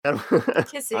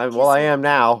Kiss it. I am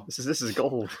now. This is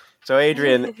gold. So,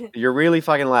 Adrian, you're really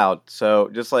fucking loud. So,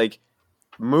 just like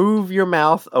move your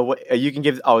mouth away. You can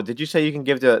give. Oh, did you say you can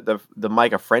give the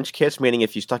mic a French kiss? Meaning,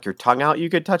 if you stuck your tongue out, you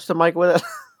could touch the mic with it.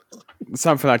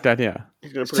 Something like that, yeah.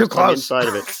 He's gonna put his tongue inside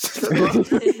of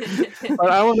it.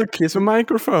 But I want to kiss a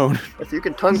microphone. If you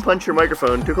can tongue punch your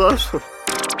microphone, too close.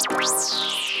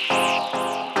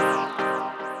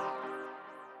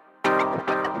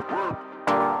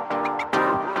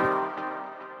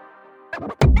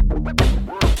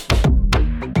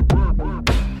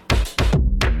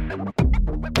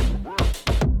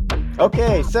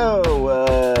 Okay, so,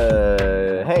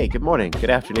 hey, good morning, good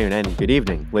afternoon, and good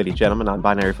evening, ladies and gentlemen,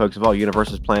 non-binary folks of all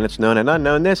universes, planets, known and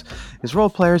unknown. This is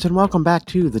Role Players, and welcome back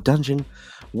to the Dungeon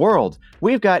World.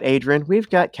 We've got Adrian, we've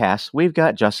got Cass, we've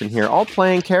got Justin here, all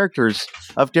playing characters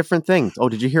of different things. Oh,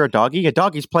 did you hear a doggy? A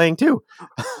doggy's playing too.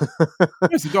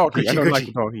 It's a doggy. I don't like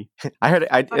a doggy. I heard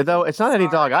it, though it's not any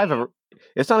dog I've ever.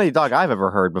 It's not any dog I've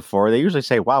ever heard before. They usually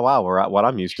say "wow, wow," or what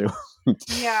I'm used to.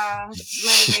 Yeah, my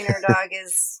wiener dog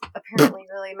is apparently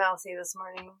really mouthy this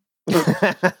morning.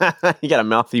 You got a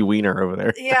mouthy wiener over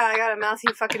there. Yeah, I got a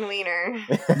mouthy fucking wiener.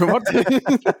 What?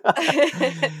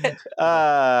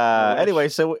 Anyway,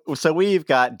 so we've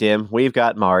got Dim, we've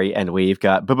got Mari, and we've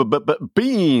got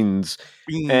Beans.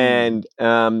 And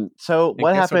so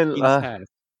what happened?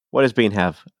 What does Bean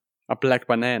have? A black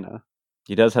banana.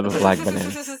 He does have a black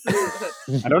banana.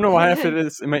 I don't know why I have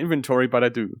it in my inventory, but I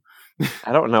do.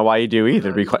 I don't know why you do either,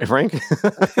 to be quite frank.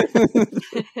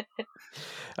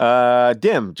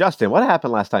 Dim, Justin, what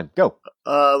happened last time? Go.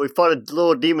 We fought a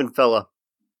little demon fella.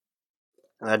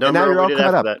 I don't now know you're what we all did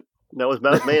caught after up. that. That was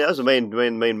the main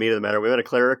meat of the matter. We met a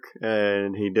cleric,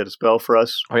 and he did a spell for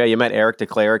us. Oh yeah, you met Eric the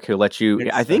cleric who let you.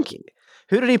 I think.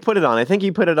 Who did he put it on? I think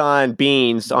he put it on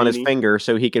Beans on his finger,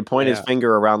 so he could point his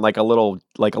finger around like a little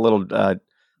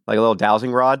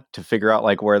dowsing rod to figure out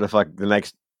like where the fuck the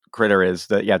next critter is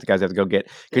that the guys have to go get,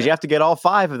 because you have to get all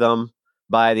 5 of them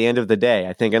by the end of the day.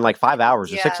 I think in like 5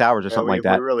 hours or 6 hours or something like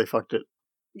that. We really fucked it.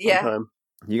 Yeah.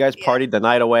 You guys partied the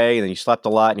night away, and then you slept a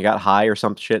lot, and you got high or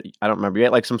some shit. I don't remember. You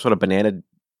had like some sort of banana.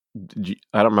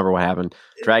 I don't remember what happened.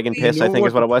 Dragon piss, I think,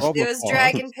 is what it was. It was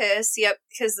dragon piss. Yep,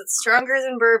 because it's stronger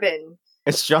than bourbon.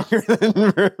 It's stronger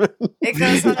than bourbon. It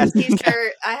goes on a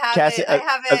t-shirt. I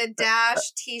have a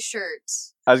Dash t-shirt.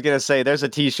 I was gonna say, there's a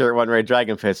t-shirt one right,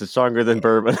 dragon piss. It's stronger than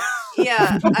bourbon.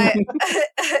 Yeah,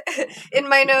 in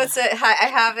my notes, I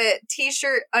have it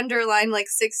t-shirt underlined like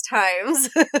 6 times.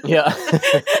 Yeah.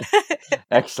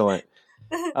 Excellent.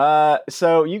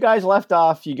 So you guys left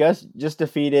off. You guys just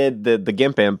defeated the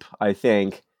Gimp Imp, I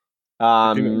think.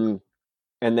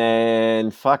 And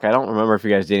then, I don't remember if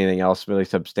you guys did anything else really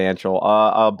substantial.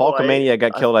 Bulkamania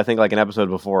got killed, I think, like an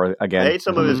episode before again. I ate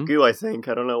some of his goo, I think.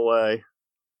 I don't know why.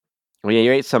 Well, yeah,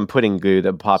 you ate some pudding goo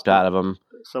that popped out of him.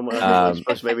 Someone was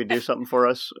supposed to maybe do something for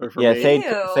us. Or for me.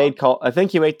 Thade called. I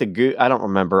think you ate the goo. I don't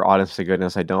remember, honest to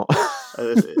goodness, I don't.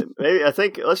 Maybe, I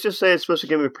think, let's just say it's supposed to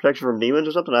give me protection from demons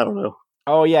or something. I don't know.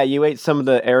 Oh yeah, you ate some of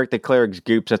the Eric the Cleric's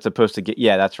goops that's supposed to get.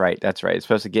 Yeah, that's right. It's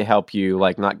supposed to help you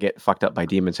like not get fucked up by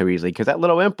demons so easily, because that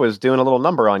little imp was doing a little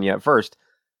number on you at first.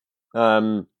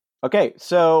 Okay,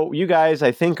 so you guys,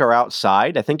 I think, are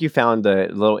outside. I think you found the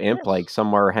little imp like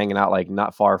somewhere hanging out, like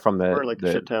not far from the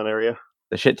shit town area.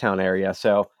 The shit town area.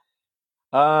 So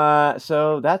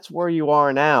that's where you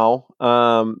are now.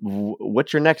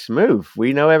 What's your next move?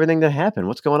 We know everything that happened.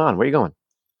 What's going on? Where are you going?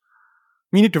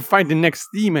 We need to fight the next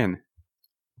demon.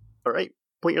 All right,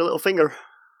 point your little finger.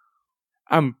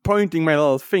 I'm pointing my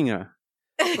little finger.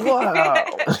 Wow.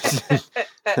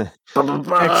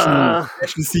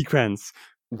 Action sequence.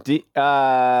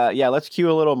 Let's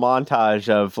cue a little montage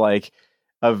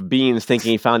of Beans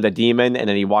thinking he found a demon, and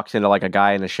then he walks into like a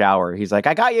guy in the shower. He's like,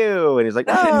 "I got you," and he's like,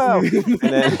 "No!"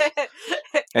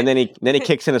 and then he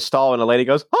kicks in a stall, and the lady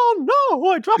goes, "Oh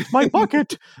no, I dropped my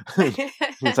bucket."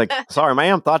 He's like, "Sorry,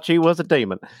 ma'am, thought she was a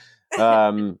demon."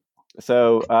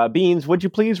 So, Beans, would you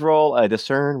please roll a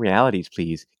discern realities,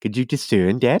 please? Could you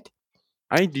discern that?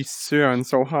 I discern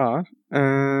so hard.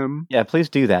 Yeah, please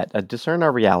do that. Discern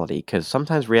our reality, because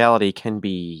sometimes reality can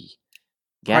be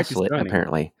gaslit,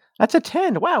 apparently. That's a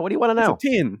 10. Wow, what do you want to know? That's a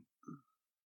 10.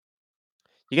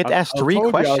 You get to ask 3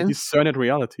 questions. I discerned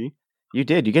reality. You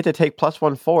did. You get to take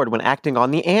 +1 forward when acting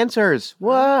on the answers.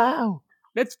 Wow.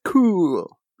 That's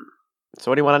cool. So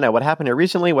what do you want to know? What happened here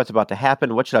recently? What's about to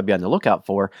happen? What should I be on the lookout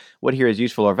for? What here is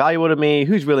useful or valuable to me?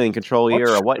 Who's really in control here?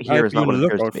 Or what here is not what it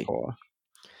appears to be?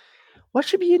 What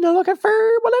should be in the lookout for?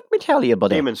 Well, let me tell you,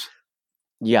 buddy. Demons.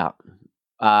 Yeah.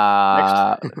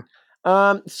 Next.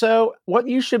 So what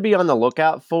you should be on the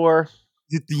lookout for...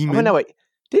 The demon? Oh, no, wait.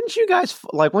 Didn't you guys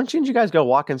shouldn't you guys go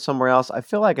walking somewhere else? I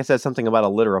feel like I said something about a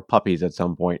litter of puppies at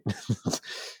some point.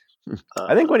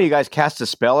 I think when you guys cast a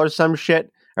spell or some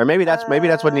shit, or maybe that's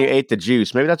when you ate the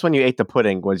juice. Maybe that's when you ate the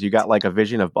pudding. Was you got like a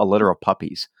vision of a litter of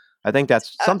puppies? I think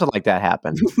that's something like that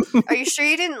happened. Are you sure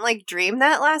you didn't like dream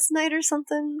that last night or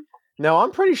something? No,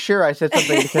 I'm pretty sure I said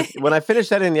something because when I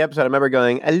finished editing the episode, I remember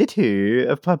going a litter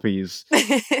of puppies.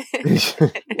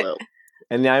 Well,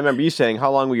 And I remember you saying, "How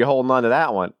long were you holding on to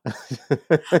that one?"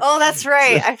 Oh, that's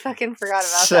right. I fucking forgot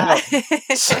about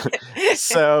that.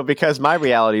 So, because my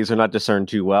realities are not discerned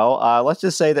too well, let's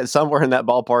just say that somewhere in that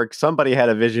ballpark, somebody had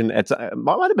a vision. It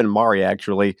might have been Mari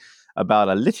actually about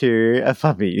a litter of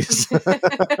puppies.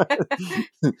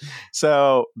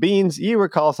 So, Beans, you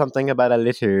recall something about a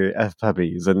litter of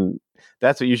puppies, and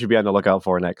that's what you should be on the lookout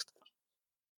for next.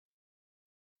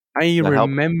 I That help?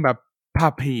 remember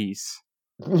puppies.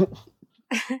 oh,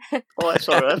 I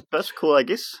saw that. That's cool, I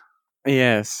guess.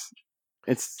 Yes.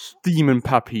 It's demon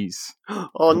puppies.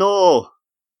 Oh no,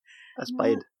 that's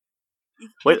bad.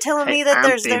 You're telling me that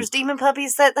I'm there's demon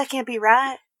puppies? That can't be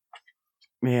right.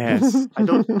 Yes. I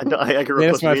can There's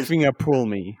request my Beans. finger pull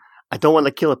me. I don't want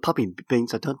to kill a puppy,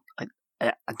 Beans. I don't.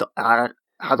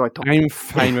 How do I talk? I'm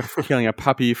fine with killing a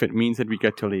puppy if it means that we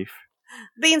get to leave.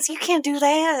 Beans, you can't do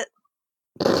that.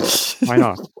 Why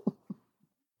not?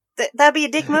 That'd be a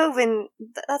dick move, and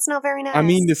that's not very nice. I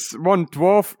mean, this one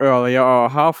dwarf earlier, or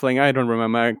halfling, I don't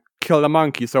remember, killed a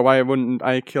monkey, so why wouldn't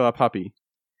I kill a puppy?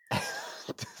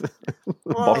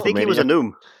 Well, I think he was a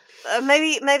noom.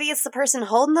 maybe it's the person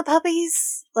holding the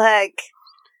puppies. Like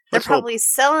they're Let's hope. probably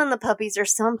selling the puppies or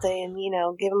something.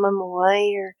 Giving them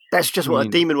away or. That's just what a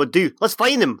demon would do. Let's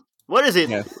find him. What is it?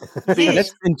 Yeah.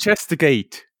 Let's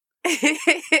investigate.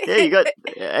 Yeah, you got.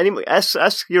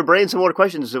 Ask your brain some more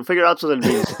questions and figure out something.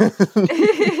 Beans.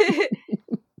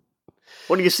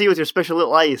 What do you see with your special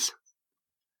little eyes?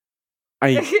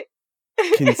 I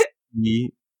can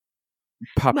see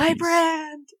puppies. My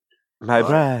brand. My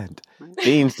brand.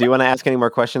 Beans, do you want to ask any more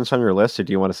questions from your list, or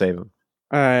do you want to save them?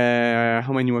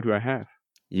 How many more do I have?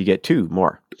 You get 2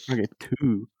 more. Okay,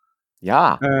 2.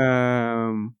 Yeah.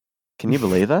 Um, Can you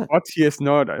believe that? what he is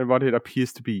not what it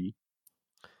appears to be.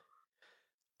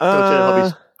 Don't say the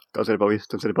puppies. Don't say the puppies.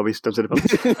 Don't say the puppies. Don't say the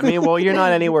puppies. I mean, well, you're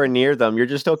not anywhere near them. You're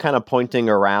just still kind of pointing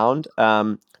around.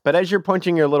 But as you're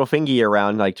pointing your little fingy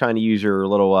around, like trying to use your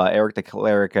little Eric the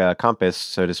Cleric compass,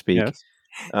 so to speak, Yes.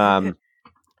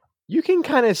 you can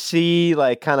kind of see,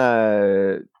 like,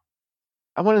 I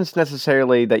wouldn't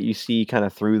necessarily that you see kind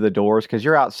of through the doors because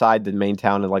you're outside the main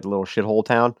town in like a little shithole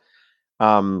town.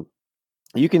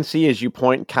 You can see as you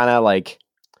point kind of like,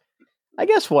 I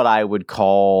guess what I would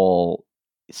call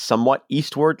somewhat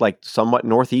eastward, like somewhat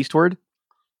northeastward.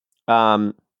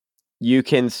 You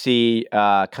can see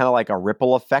kind of like a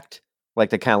ripple effect, like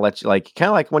to kind of let you, like kind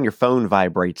of like when your phone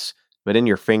vibrates, but in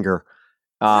your finger.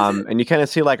 And you kind of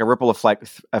see like a ripple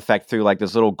effect through like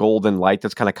this little golden light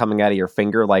that's kind of coming out of your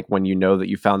finger, like when you know that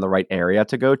you found the right area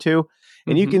to go to.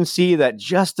 And you can see that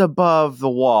just above the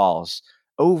walls,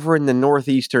 over in the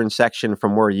northeastern section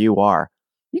from where you are,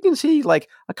 you can see like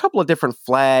a couple of different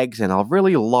flags and a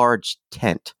really large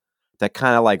tent that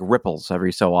kind of like ripples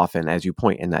every so often as you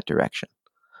point in that direction.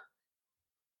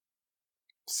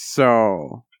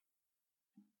 So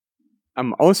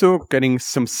I'm also getting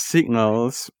some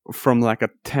signals from like a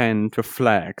tent with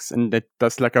flags, and that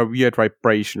does like a weird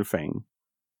vibration thing.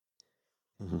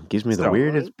 Gives me the So-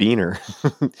 weirdest beaner.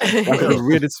 Like the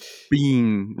weirdest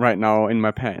beam right now in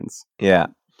my pants. Yeah.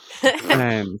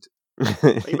 And You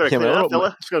better Yeah, clean my it up, little-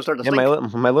 fella. It's gonna start to yeah,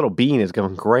 stink. my little bean is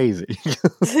going crazy.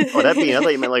 Oh, that bean. I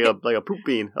thought you meant like a poop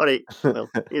bean. All right. Well,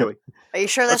 either way. Are you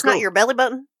sure that's Let's not go. your belly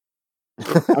button?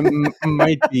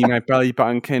 might be my belly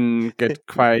button can get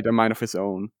quite a mind of its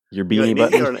own. Your You beanie need me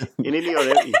button. or you need me or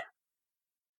empty.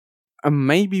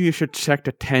 Maybe we should check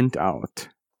the tent out.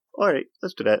 All right,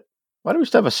 let's do that. Why do we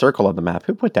still have a circle on the map?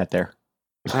 Who put that there?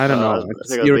 I don't know. I It's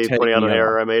think I was irritating pointing out an me a lot.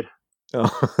 error I made.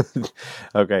 Oh,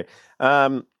 okay.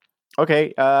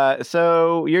 Okay.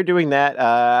 So you're doing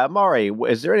that. Mari,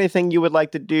 is there anything you would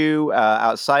like to do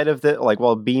outside of the, like,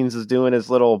 while Beans is doing his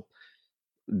little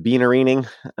beanerining,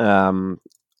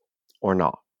 or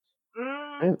not?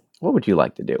 What would you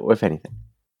like to do, if anything?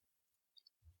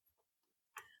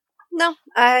 No,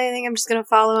 I think I'm just gonna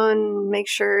follow and make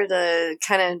sure to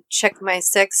kind of check my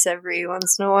sex every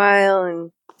once in a while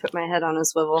and put my head on a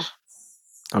swivel.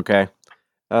 Okay.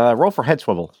 Roll for head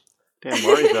swivel. Damn,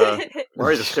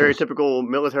 Mari's a stereotypical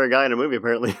military guy in a movie,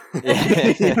 apparently.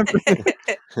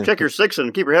 Check your six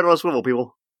and keep your head on a swivel,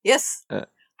 people. Yes.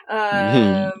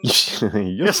 Yes.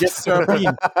 Yes, sir,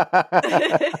 Bean.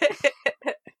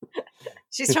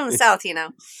 She's from the south, you know.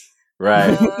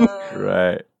 Right.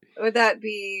 Right. Would that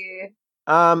be?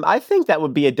 I think that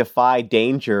would be a defy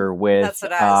danger with. That's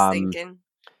what I was thinking.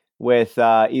 With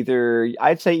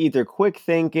I'd say either quick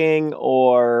thinking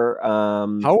or.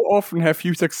 How often have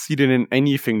you succeeded in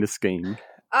anything this game?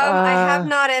 I have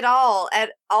not at all.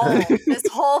 This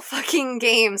whole fucking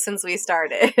game since we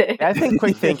started. I think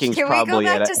quick thinking's Can probably. we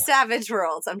go back to Savage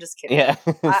Worlds? I'm just kidding. Yeah.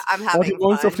 I'm having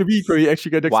Once fun. of the week where you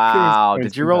actually get experience. Wow!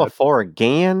 points Did you from roll a that. 4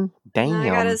 again? Damn. I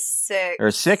got a 6.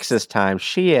 Or 6 this time.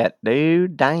 Shit,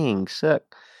 dude. Dang, suck.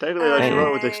 Technically, I should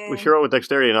roll with we should roll with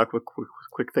dexterity, not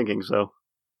quick thinking. So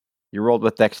You rolled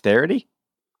with dexterity?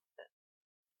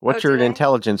 What's your did I?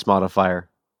 intelligence modifier?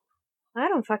 I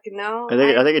don't fucking know. I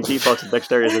think it defaults to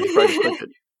dexterity. So you probably just clicked it.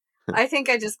 I think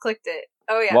I just clicked it.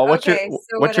 Oh yeah. Well, what's okay. your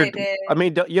So what's what your? I did. I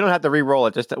mean, you don't have to re-roll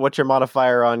it. Just what's your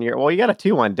modifier on your? Well, you got a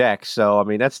 2 on dex, so I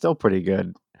mean that's still pretty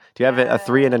good. Do you have a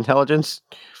 3 in intelligence?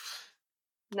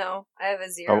 No, I have a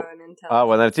 0 in intelligence. Oh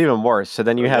well, that's even worse. So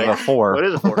then you have a 4. What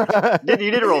is a 4? You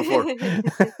did roll 4.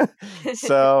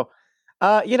 So,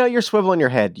 you're swiveling your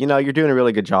head. You're doing a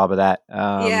really good job of that.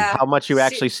 Yeah. How much you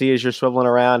actually see as you're swiveling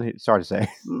around, it's hard to say.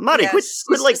 Marty, Yeah, quit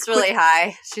she's like just really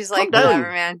high. She's like, down.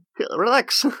 whatever, man.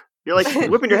 relax. You're like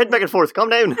whipping your head back and forth. Calm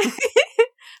down.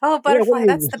 Oh, butterfly,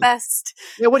 that's the best.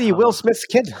 Yeah, what are you, Will Smith's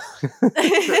kid?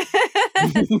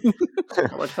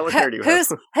 How much hair do you have?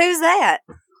 Who's that?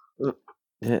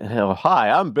 Hi,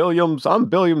 I'm Billiam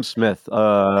Smith,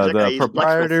 the guy, he's a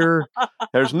proprietor.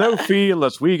 There's no fee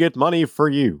unless we get money for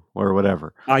you or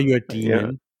whatever. Are you a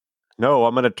demon? No,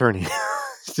 I'm an attorney.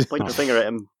 Point your finger at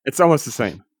him. It's almost the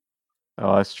same.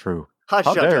 Oh, that's true. Ha,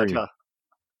 How cha, dare cha, you.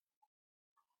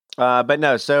 cha. But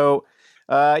no, so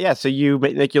so you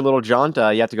make your little jaunt.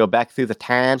 You have to go back through the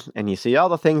town, and you see all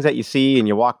the things that you see, and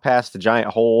you walk past the giant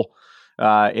hole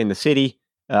in the city,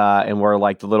 and where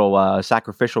like the little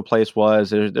sacrificial place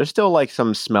was. There's still like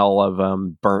some smell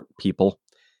of burnt people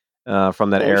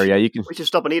from that area. You can We should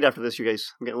stop and eat after this, you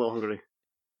guys. I'm getting a little hungry.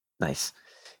 nice.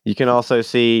 You can also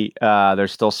see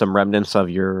there's still some remnants of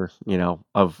your,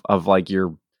 of like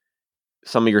your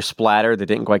some of your splatter that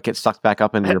didn't quite get sucked back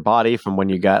up into your body from when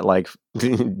you got like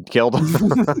killed.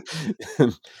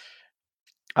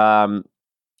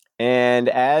 And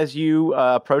as you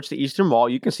approach the eastern wall,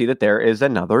 you can see that there is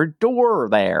another door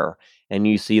there, and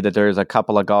you see that there's a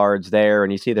couple of guards there,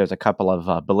 and you see there's a couple of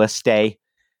ballistae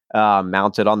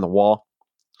mounted on the wall.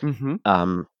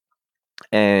 Mm-hmm.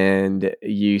 And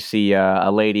you see a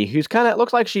lady who's kind of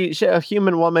looks like she's a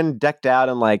human woman decked out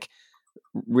in like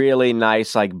really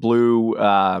nice like blue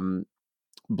armor.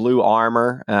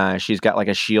 She's got like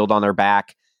a shield on her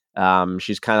back.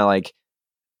 She's kind of like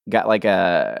got like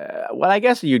a what I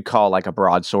guess you'd call like a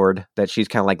broadsword that she's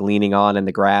kind of like leaning on in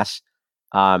the grass.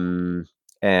 Well,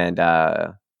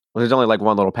 there's only like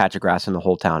one little patch of grass in the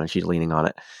whole town, and she's leaning on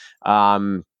it.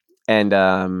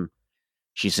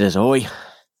 She says, "Oi,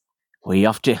 we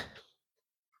off to."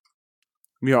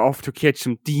 We are off to catch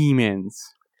some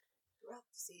demons.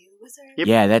 Yep.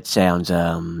 Yeah, that sounds.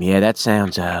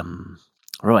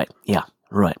 Right. Yeah.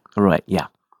 Right. Yeah.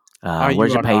 Are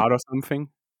Where's you your on paper guard or something?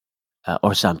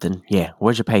 or something? Yeah.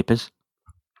 Where's your papers?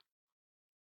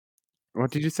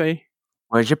 What did you say?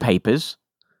 Where's your papers?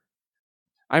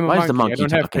 I'm a Why is the monkey. I monkey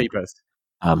don't have talking? papers.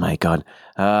 Oh my god,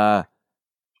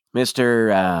 Mister.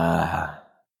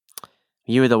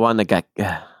 You were the one that got.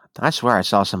 I swear I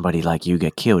saw somebody like you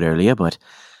get killed earlier, but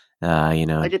I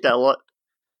get that a lot.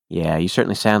 yeah, you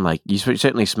certainly sound like you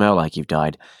certainly smell like you've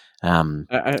died.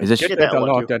 I Is this- get Get that that a one,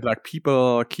 lot. too. That like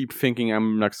people keep thinking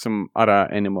I'm like some other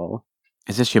animal.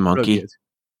 Is this your monkey? Brilliant.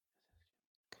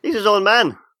 He's his own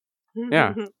man.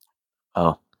 Yeah.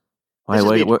 Oh, This,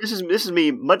 wait, is, me. wait. This is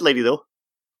me, Mud Lady, though.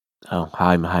 Oh,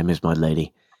 hi, Miss Mud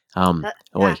Lady. Oi,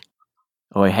 yeah.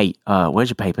 Hey, where's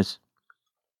your papers?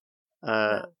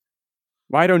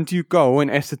 Why don't you go and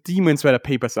ask the demons where the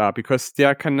papers are? Because they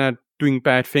are kind of doing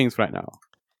bad things right now.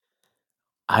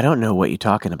 I don't know what you're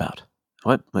talking about.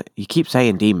 What you keep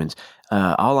saying demons?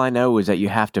 All I know is that you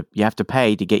have to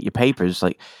pay to get your papers.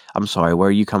 Like, I'm sorry, where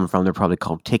are you coming from? They're probably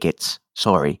called tickets.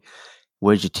 Sorry,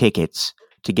 where's your tickets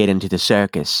to get into the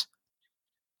circus?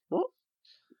 What?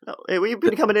 No, hey, we've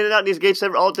been coming in and out these gates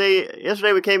all day.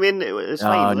 Yesterday we came in. It's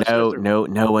fine. Oh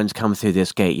no one's come through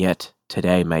this gate yet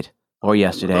today, mate, or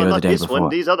yesterday, Well, or the not day this before. one.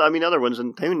 These other ones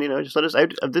in town. Just let us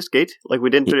out of this gate like we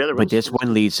did through the other But ones. this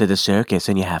one leads to the circus,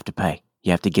 and you have to pay.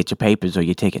 You have to get your papers or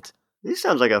your tickets. This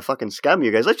sounds like a fucking scam,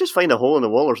 you guys. Let's just find a hole in the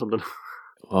wall or something.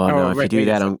 Oh no! If you wait, do wait,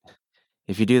 that, so-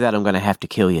 if you do that, I'm going to have to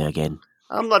kill you again.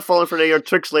 I'm not falling for any of your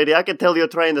tricks, lady. I can tell you're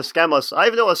trying to scam us. I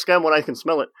know a scam when I can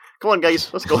smell it. Come on,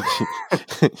 guys, let's go.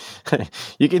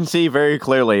 You can see very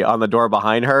clearly on the door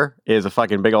behind her is a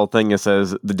fucking big old thing that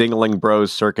says the Dingling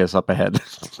Bros Circus up ahead.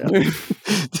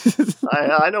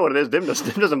 I know what it is. Dim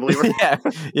doesn't believe her.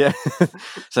 Yeah.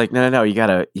 It's like, no, you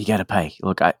gotta pay.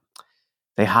 Look,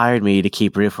 they hired me to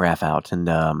keep riffraff out,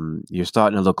 and you're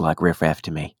starting to look like riffraff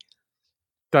to me.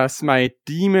 Does my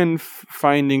demon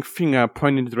finding finger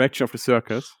point in the direction of the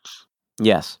circus?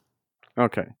 Yes.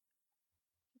 Okay.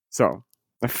 So,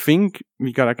 I think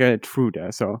we gotta get it through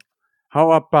there. So,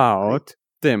 how about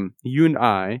Dim, you and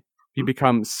I, we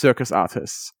become circus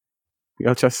artists.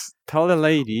 We'll just tell the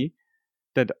lady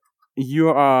that you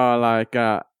are like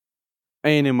a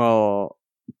animal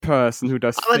person who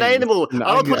does I'm an animal.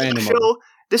 I'll put on a show.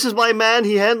 This is my man.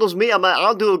 He handles me.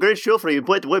 I'll do a great show for you.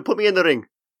 Put me in the ring.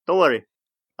 Don't worry.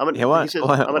 I'm an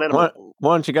animal.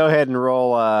 Why don't you go ahead and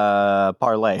roll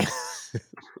parlay?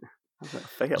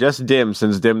 Just Dim,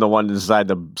 since Dim the one to decide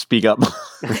to speak up.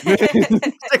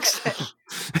 6.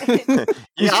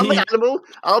 I'm an animal.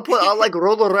 I'll like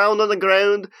roll around on the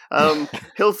ground.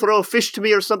 He'll throw a fish to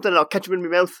me or something, and I'll catch him in my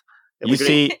mouth.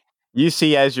 You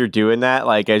see as you're doing that,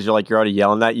 like as you're already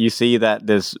yelling that, you see that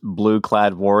this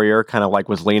blue-clad warrior kind of like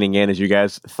was leaning in as you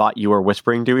guys thought you were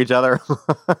whispering to each other.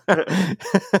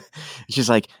 She's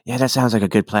like, "Yeah, that sounds like a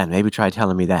good plan. Maybe try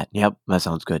telling me that." Yep, that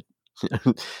sounds good.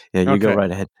 Yeah, you go right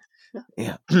ahead.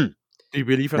 Yeah. Do you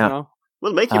believe it now?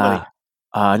 We'll make you money.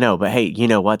 No, but hey, you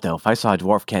know what though? If I saw a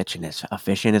dwarf catching a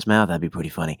fish in his mouth, that'd be pretty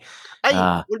funny. Hey,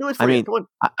 we'll do it for you. Come on.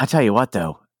 I tell you what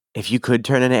though, if you could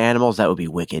turn into animals, that would be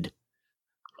wicked.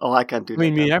 Oh, I can't do that. I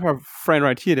mean, we have a friend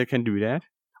right here that can do that.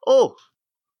 Oh.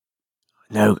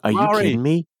 No, are you kidding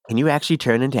me? Can you actually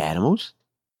turn into animals?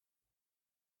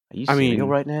 Are you serial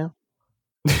right now?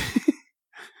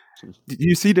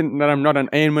 You see that I'm not an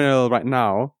animal right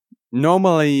now.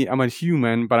 Normally, I'm a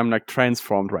human, but I'm like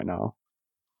transformed right now.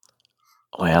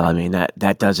 Well, I mean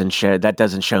that doesn't show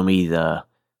me the,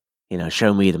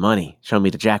 show me the money, show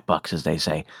me the jackbucks, as they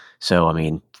say. So I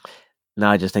mean, now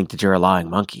I just think that you're a lying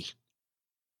monkey.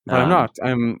 But I'm not.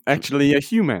 I'm actually a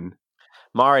human.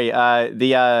 Mari,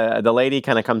 the lady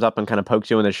kind of comes up and kind of pokes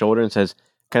you in the shoulder and says,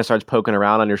 kind of starts poking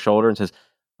around on your shoulder and says,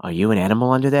 "Are you an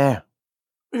animal under there?"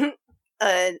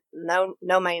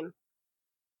 No, ma'am.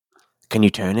 Can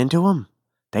you turn into them?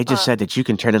 They just said that you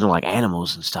can turn into like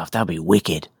animals and stuff. That'd be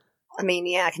wicked. I mean,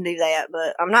 yeah, I can do that,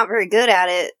 but I'm not very good at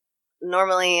it.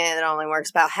 Normally, it only works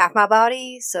about half my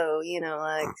body, so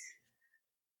I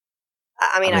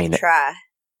can try.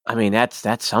 I mean, that's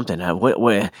something.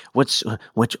 Which?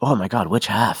 Oh my God, which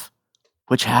half?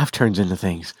 Which half turns into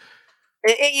things?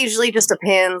 It usually just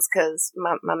depends because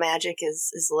my magic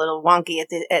is a little wonky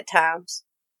at times.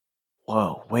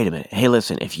 Whoa, wait a minute. Hey,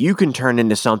 listen, if you can turn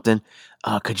into something,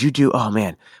 could you do, oh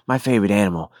man, my favorite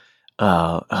animal.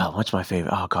 What's my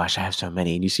favorite? Oh gosh, I have so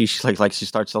many. And you see she like she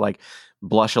starts to like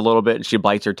blush a little bit and she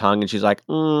bites her tongue and she's like,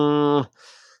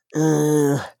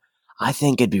 I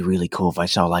think it'd be really cool if I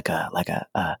saw like a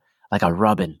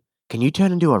robin. Can you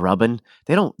turn into a robin?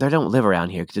 They don't live around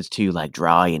here because it's too like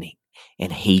dry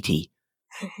and heaty.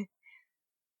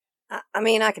 I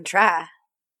mean, I can try.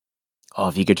 Oh,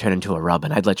 if you could turn into a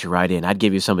robin, I'd let you ride in. I'd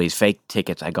give you some of these fake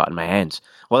tickets I got in my hands.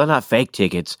 Well, they're not fake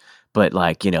tickets, but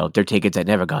they're tickets that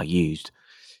never got used.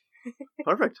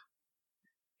 Perfect.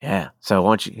 Yeah. So why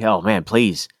don't you? Oh man,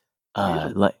 please,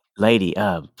 lady,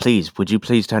 please, would you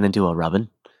please turn into a robin?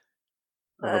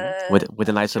 With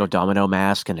a nice little domino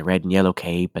mask and a red and yellow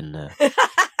cape and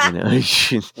and a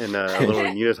little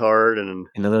unitard and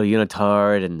a little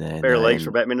unitard and bare legs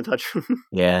for Batman to touch.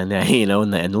 Yeah, and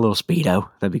and the little Speedo.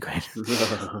 That'd be great.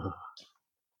 Do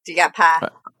you got pie?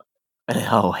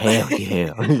 Oh hell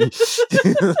yeah!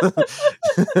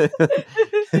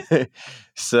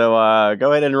 So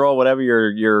go ahead and roll whatever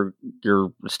your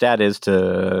stat is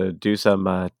to do some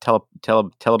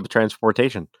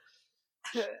teletransportation.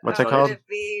 What's it called? Would it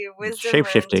be wisdom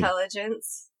Shapeshifting. or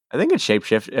intelligence? I think it's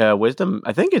shapeshift. Wisdom.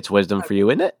 I think it's wisdom for you,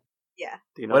 isn't it? Yeah.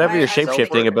 Whatever your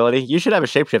shapeshifting ability, you should have a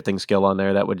shapeshifting skill on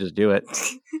there that would just do it.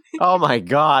 Oh my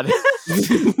God! What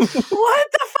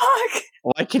the fuck?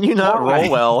 Why can you not roll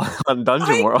well on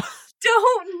Dungeon World?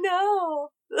 Don't know.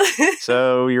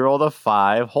 So you rolled a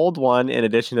 5. Hold 1 in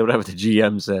addition to whatever the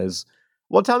GM says.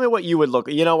 Well, tell me what you would look.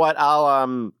 You know what?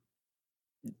 I'll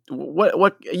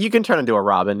What you can turn into a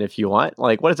robin if you want.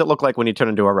 Like, what does it look like when you turn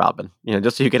into a robin?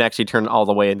 Just so you can actually turn all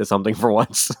the way into something for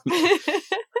once.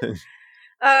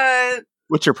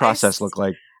 What's your process look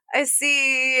like? I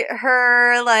see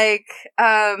her like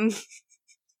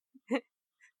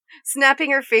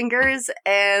snapping her fingers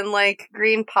and like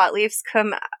green pot leaves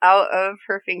come out of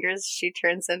her fingers. She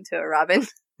turns into a robin.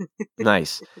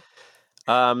 Nice.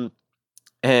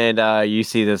 And you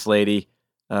see this lady.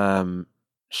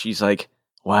 She's like,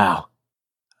 wow.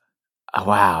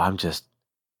 Wow, I'm just...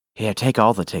 Here, take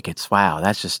all the tickets. Wow,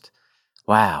 that's just...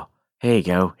 Wow. Here you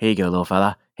go, little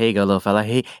fella. Here you go, little fella.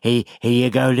 Here you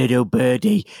go, little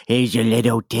birdie. Here's your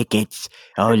little tickets.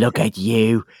 Oh, look at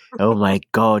you. Oh my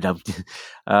God.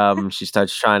 She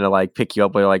starts trying to like pick you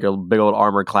up with like a big old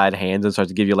armor-clad hands and starts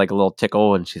to give you like a little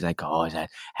tickle. And she's like, oh,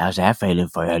 how's that feeling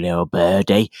for you, little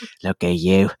birdie? Look at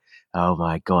you. Oh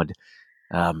my God.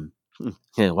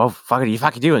 Yeah, well, fuck it, you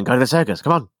fucking doing? Go to the circus.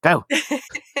 Come on, go.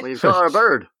 Well, you've got our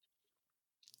bird.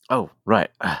 Oh, right.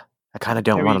 I kind of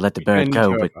don't want to let the bird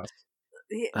go, but...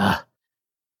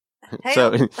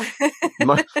 So,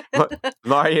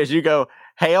 Mario, as you go,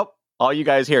 help, all you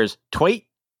guys hear is tweet.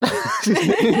 She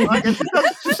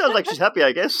sounds like she's happy,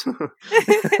 I guess.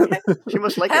 She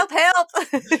must like help,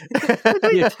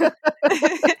 it. Help!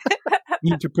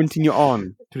 Need to continue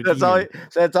on.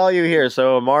 That's all you hear.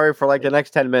 So Mario, for like the next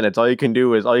 10 minutes, all you can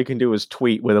do is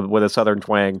tweet with a southern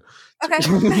twang. Okay.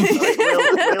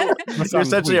 You're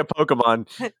essentially a Pokemon.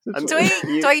 Tweet.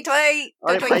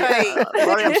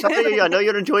 Mario, I'm sorry. I know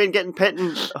you're enjoying getting pet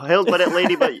and held by that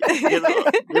lady, but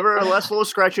give her a last little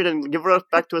scratching and give her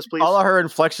back to us, please. All of her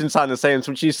inflections sound the same. So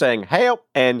when she's saying help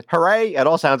and hooray, it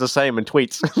all sounds the same in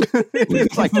tweets.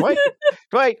 It's like wait.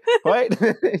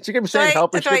 She keeps saying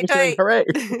help and she keeps saying hooray.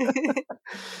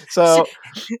 So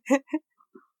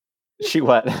she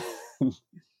what?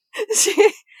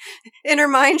 In her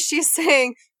mind, she's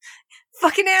saying,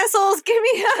 "Fucking assholes, get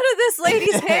me out of this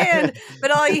lady's hand!" But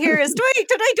all you hear is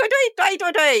tweet.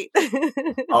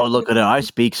 Oh, look at her! I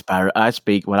speak Sparrow. I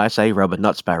speak when I say Robin,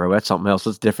 not Sparrow. That's something else.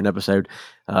 That's a different episode.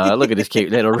 Look at this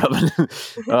cute little Robin.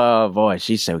 Oh boy,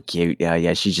 she's so cute.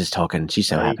 Yeah. She's just talking. She's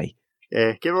so happy.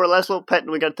 Yeah, give her a last little pet,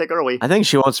 and we got to take her away. I think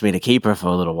she wants me to keep her for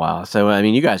a little while. So I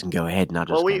mean, you guys can go ahead and I'll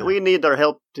just. Well, we need their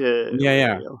help to.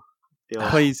 Yeah.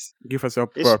 Please give us your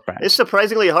bird back. It's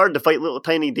surprisingly hard to fight little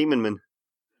tiny demon men.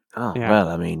 Oh, yeah. Well,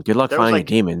 I mean, good luck finding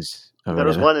demons. There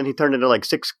was one, and he turned into like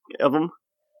 6 of them,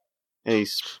 and he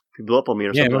blew up on me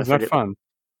or something. Yeah, it was not fun.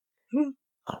 Oh.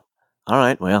 All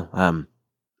right, well,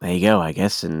 there you go, I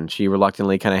guess. And she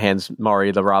reluctantly kind of hands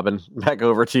Mari the Robin back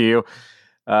over to you.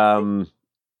 Tweet.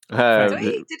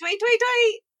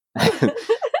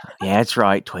 Yeah, that's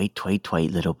right. Tweet,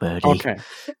 little birdie. Okay.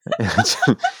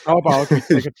 How about we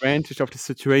take advantage of the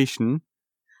situation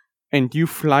and you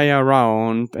fly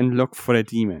around and look for the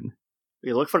demon?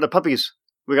 We look for the puppies.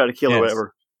 We got to kill or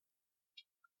whatever.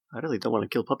 I really don't want to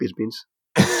kill puppies, Beans.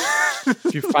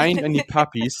 If you find any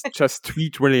puppies, just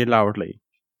tweet really loudly.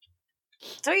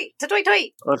 Tweet.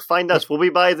 Or find us. We'll be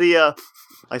by the...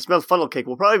 I smell funnel cake.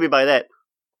 We'll probably be by that.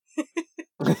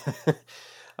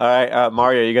 All right,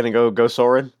 Mario, you going to go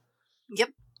Soren? Yep.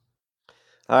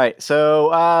 All right, so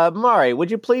Mari,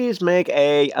 would you please make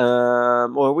a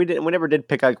we never did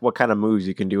pick out what kind of moves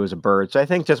you can do as a bird. So I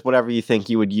think just whatever you think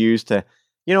you would use to,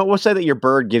 we'll say that your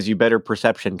bird gives you better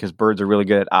perception because birds are really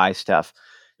good at eye stuff.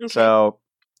 Okay. So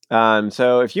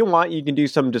if you want, you can do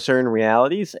some discern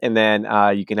realities, and then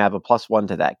you can have a +1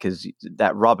 to that because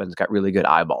that Robin's got really good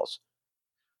eyeballs.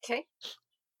 Okay.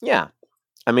 Yeah.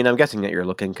 I mean, I'm guessing that you're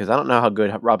looking because I don't know how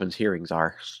good Robin's hearings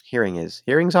are. Hearings?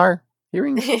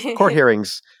 Court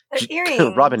hearings.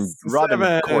 Earrings. Robin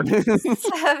 7. Court. 7.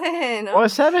 Well,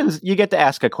 7's, you get to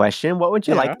ask a question. What would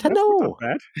you like to know?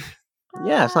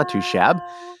 Yeah, it's not too shab.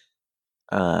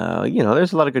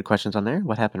 There's a lot of good questions on there.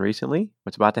 What happened recently?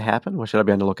 What's about to happen? What should I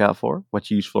be on the lookout for? What's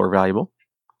useful or valuable?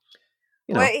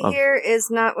 What here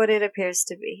is not what it appears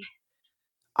to be.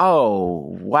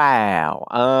 Oh,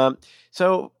 wow.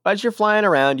 So as you're flying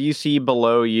around, you see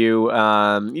below you,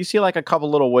 you see like a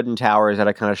couple little wooden towers that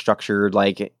are kind of structured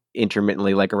like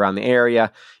intermittently, like around the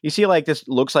area. You see like this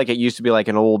looks like it used to be like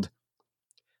an old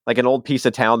piece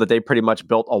of town that they pretty much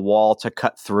built a wall to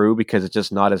cut through because it's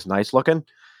just not as nice looking.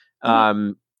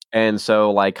 Mm-hmm. And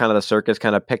so like kind of the circus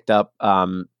kind of picked up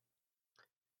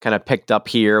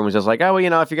here and was just like, oh,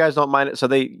 well, if you guys don't mind it. So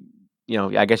they,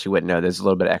 I guess you wouldn't know. There's a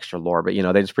little bit of extra lore, but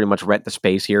they just pretty much rent the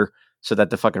space here so that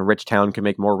the fucking rich town can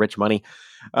make more rich money.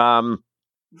 So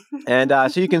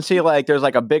you can see like there's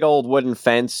like a big old wooden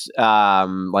fence,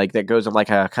 like that goes in like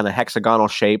a kind of hexagonal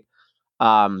shape,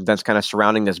 that's kind of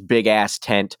surrounding this big ass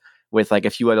tent with like a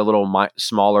few other little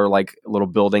smaller like little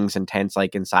buildings and tents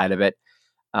like inside of it.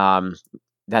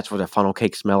 That's where the funnel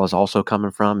cake smell is also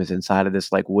coming from, is inside of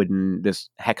this like this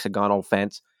hexagonal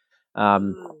fence.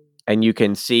 And you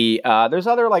can see there's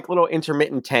other like little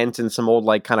intermittent tents and some old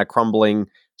like kind of crumbling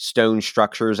stone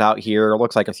structures out here. It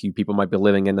looks like a few people might be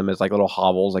living in them as like little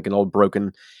hovels, like an old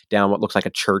broken down what looks like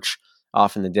a church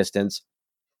off in the distance.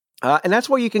 And that's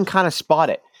where you can kind of spot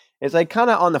it. It's like kind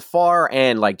of on the far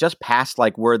end, like just past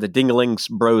like where the Dinglings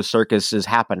Bros Circus is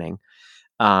happening.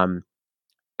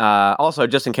 Also,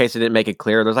 just in case I didn't make it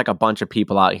clear, there's like a bunch of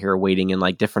people out here waiting in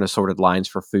like different assorted lines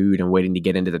for food and waiting to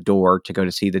get into the door to go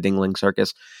to see the Dingling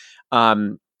Circus.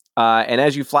 And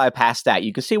as you fly past that,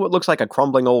 you can see what looks like a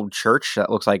crumbling old church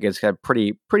that looks like it's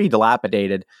pretty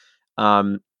dilapidated.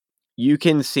 You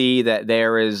can see that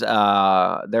there is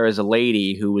a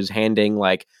lady who was handing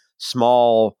like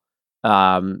small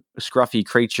scruffy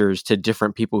creatures to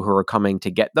different people who are coming to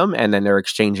get them, and then they're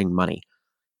exchanging money.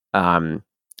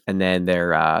 And then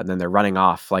they're running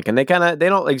off, like, and they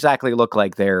don't exactly look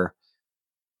like they're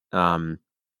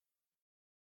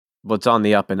what's on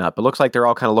the up and up. It looks like they're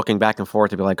all kind of looking back and forth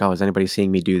to be like, oh, is anybody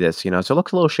seeing me do this? So it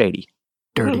looks a little shady.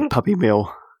 Dirty puppy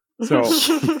mill. So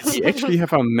we actually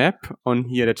have a map on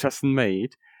here that Justin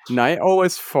made, and I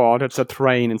always thought it's a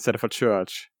train instead of a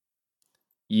church.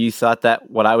 You thought that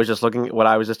what I was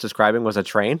just describing was a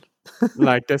train?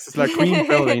 Like this is like green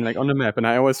building like on the map, and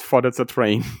I always thought it's a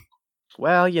train.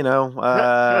 Well,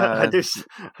 I do see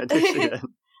that.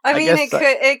 I mean,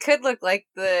 it could look like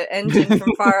the engine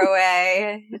from far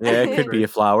away. Yeah, it could be a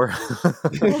flower.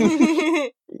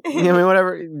 I mean,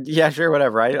 whatever. Yeah, sure,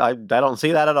 whatever. I don't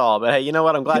see that at all. But hey, you know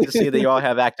what? I'm glad to see that you all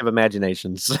have active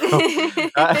imaginations. So, you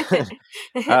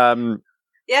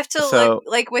have to look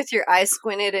like with your eyes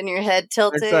squinted and your head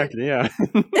tilted. Exactly. Yeah.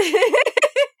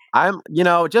 I'm,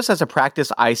 just as a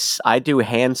practice, I do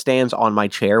handstands on my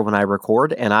chair when I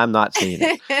record, and I'm not seeing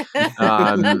it.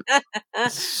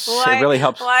 It really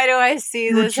helps. Why do I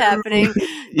see this happening?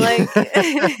 Like,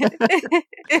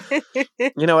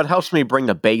 it helps me bring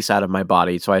the bass out of my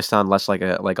body, so I sound less like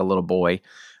a little boy.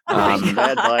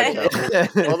 Bad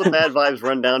vibes. All the bad vibes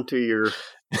run down to your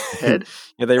head.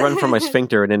 Yeah, they run from my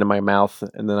sphincter and into my mouth,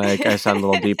 and then I sound a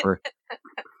little deeper.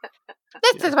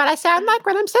 This is what I sound like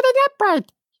when I'm sitting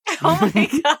upright. Oh my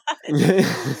god!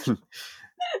 It's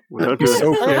so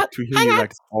weird to hear you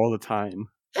like all the time.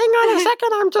 Hang on a second,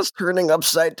 I'm just turning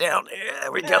upside down.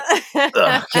 There we go.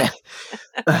 Okay.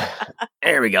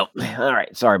 There we go. All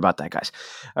right. Sorry about that, guys.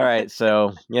 All right.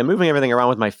 So, yeah, moving everything around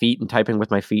with my feet and typing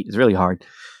with my feet is really hard.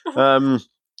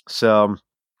 So,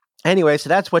 anyway, so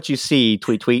that's what you see,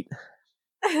 tweet. Tweet.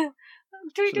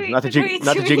 Not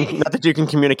that you can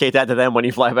communicate that to them when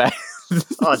you fly back.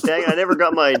 Oh, dang, I never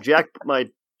got my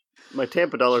my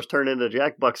Tampa dollars turned into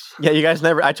Jack Bucks. Yeah, you guys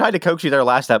never. I tried to coax you there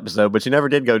last episode, but you never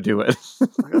did go do it. I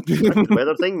got distracted by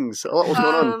other things. What was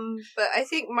going on? But I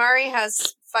think Mari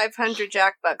has 500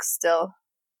 Jack Bucks still.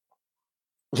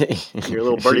 Your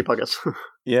little birdie puckets.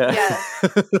 Yeah.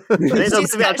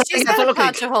 She's got a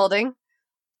pouch of holding.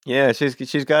 Yeah,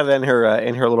 she's got it in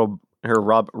her little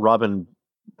Robin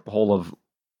hole of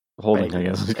holding, I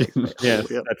guess.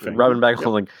 Yes, Yep. Robin bag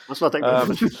holding. Let's not take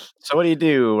that. So what do you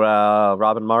do,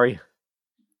 Robin Mari?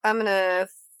 I'm gonna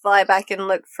fly back and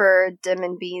look for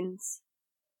Dim Beans.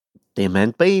 Dim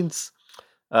and Beans.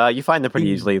 You find them pretty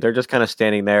easily. They're just kind of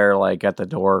standing there, like at the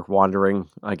door, wandering.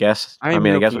 I guess. I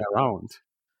guess around.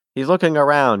 He's looking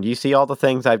around. You see all the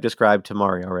things I've described to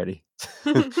Mari already,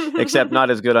 except not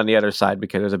as good on the other side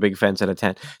because there's a big fence and a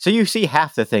tent. So you see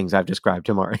half the things I've described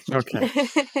to Mari. Okay.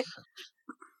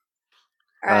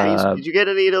 Did you get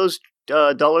any of those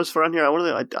dollars for on here?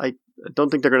 I don't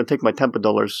think they're going to take my Tampa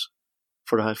dollars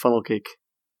for the funnel cake.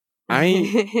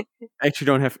 I actually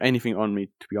don't have anything on me,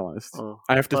 to be honest. Oh,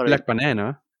 I have this black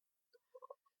banana.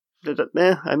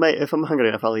 I might, if I'm hungry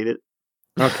enough, I'll eat it.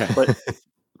 Okay. But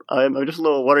I'm just a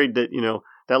little worried that,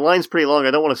 that line's pretty long.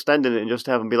 I don't want to stand in it and just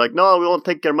have them be like, no, we won't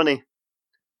take your money.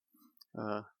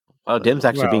 Dim's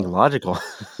actually being logical.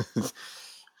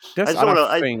 I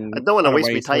don't want to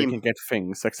waste my time. You can get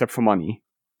things except for money.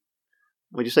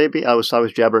 What'd you say, Beans? I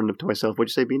was jabbering to myself. What'd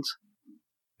you say, Beans?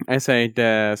 I say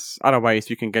there's other ways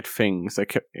you can get things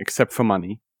except for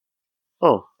money.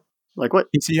 Oh, like what?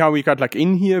 You see how we got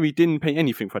in here? We didn't pay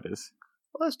anything for this.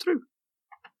 Well, that's true.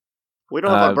 We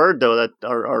don't have our bird though. That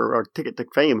our ticket to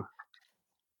fame.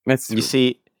 That's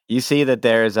true. You see that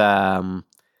there's a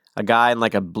guy in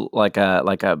like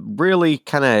a really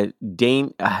kind of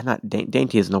not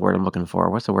dainty isn't the word I'm looking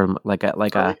for. What's the word?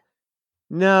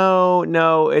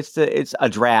 No, it's a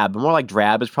drab. More like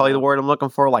drab is probably the word I'm looking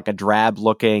for. Like a drab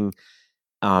looking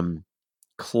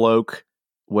cloak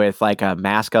with like a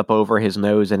mask up over his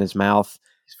nose and his mouth.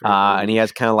 And he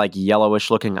has kind of like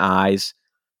yellowish looking eyes.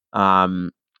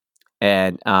 And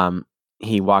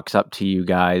he walks up to you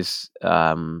guys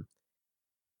and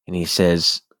he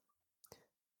says,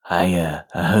 I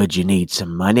heard you need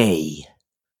some money.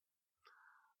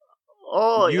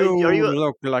 Oh, you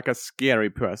look like a scary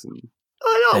person.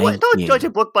 Oh no! Don't judge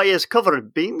a book by its cover,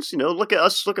 Beans. Look at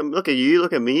us. Look at you.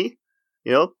 Look at me.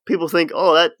 You know, people think,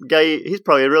 oh, that guy, he's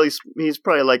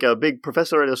probably like a big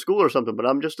professor at a school or something, but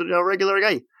I'm just a regular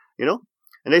guy, you know?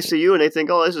 And they see you and they think,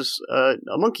 oh, this is a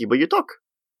monkey, but you talk.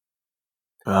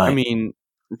 I mean,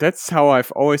 that's how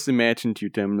I've always imagined you,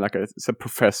 Tim, like as a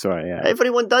professor. Yeah.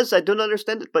 Everyone does. I don't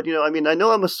understand it, but I mean, I know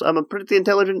I'm a pretty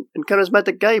intelligent and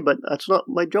charismatic guy, but that's not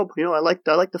my job. I like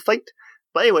to fight.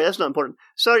 But anyway, that's not important.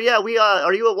 So yeah, we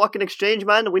are you a walking exchange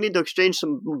man? We need to exchange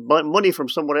some money from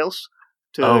somewhere else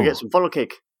to get some funnel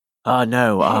cake.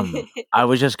 No. I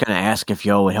was just gonna ask if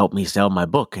y'all would help me sell my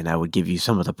book, and I would give you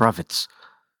some of the profits.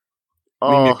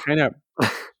 I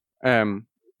mean,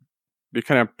 we're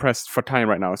kind of pressed for time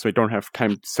right now, so we don't have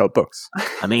time to sell books.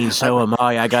 I mean, so am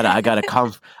I. I got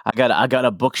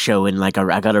a book show, and I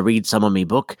gotta read some of me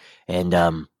book,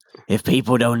 and if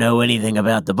people don't know anything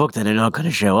about the book, then they're not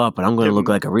gonna show up, and I'm gonna look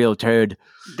like a real turd.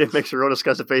 Dim makes a real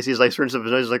disgusted face. He's like, turns up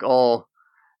his nose, like, oh,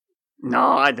 no,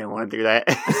 I didn't want to do that.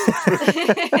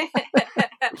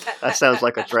 That sounds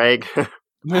like a drag.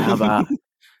 How about?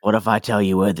 What if I tell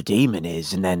you where the demon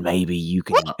is, and then maybe you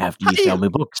can sell me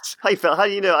books? Hey, Phil, how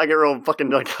do you know? I get real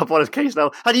fucking up on his case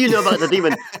now. How do you know about the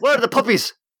demon? Where are the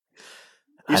puppies?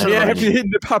 Have you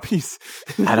hidden the puppies?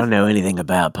 I don't know anything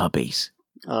about puppies.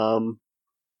 I'm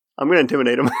going to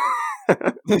intimidate him.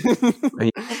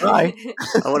 Right.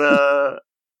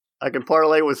 I can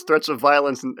parlay with threats of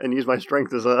violence and use my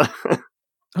strength as a...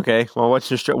 Okay, well,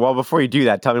 what's your well, before you do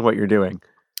that, tell me what you're doing.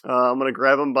 I'm going to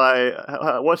grab him by...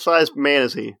 what size man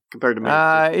is he compared to me?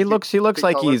 He looks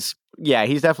like taller?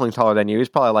 He's definitely taller than you. He's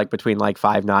probably like between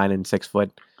 5'9" and 6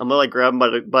 foot. I'm going to grab him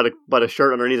by the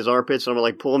shirt underneath his armpits, and I'm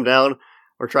going to pull him down,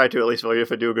 or try to at least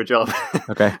if I do a good job.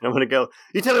 Okay. And I'm going to go,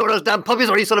 you tell me where those damn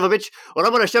puppies are, you son of a bitch, or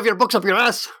I'm going to shove your books up your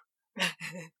ass.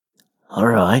 All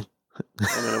right.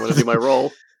 And then I'm going to do my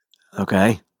roll.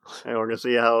 Okay. And we're going to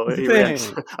see how he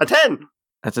reacts. A 10!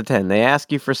 That's a 10. They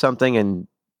ask you for something and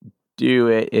do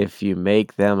it if you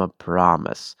make them a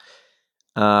promise.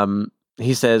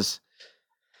 He says,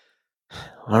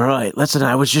 all right, listen,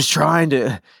 I was just trying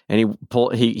to... And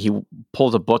he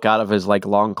pulls a book out of his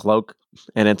long cloak,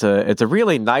 and it's a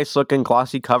really nice looking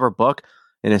glossy cover book,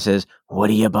 and it says, "What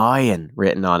are you buying?"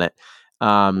 written on it.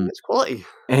 It's quality.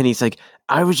 And he's like,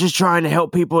 I was just trying to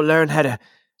help people learn how to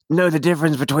know the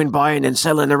difference between buying and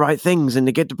selling the right things and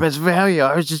to get the best value.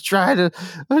 I was just trying to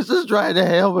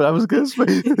help, but I was going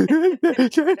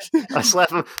to I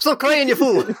slap him. Stop crying, you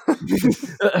fool!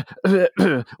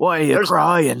 Why are you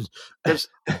crying? There's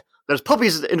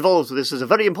puppies involved. This is a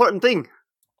very important thing.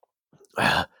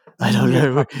 I don't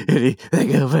know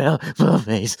anything about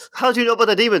puppies. How do you know about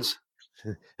the demons?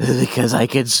 Because I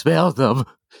can smell them.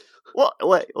 What?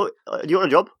 Wait, do you want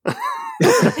a job?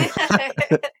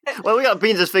 Well, we got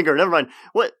Beans' finger. Never mind.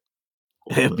 What?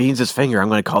 Beans' finger. I'm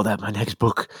going to call that my next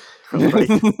book. Right.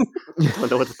 I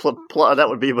don't know what the plot of that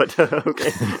would be, but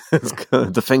okay.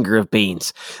 The finger of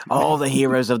beans. All the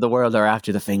heroes of the world are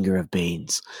after the finger of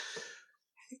beans.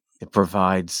 It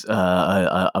provides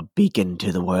a beacon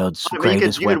to the world's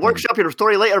greatest weapon. You can workshop your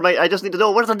story later, mate. I just need to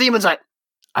know where's the demons at.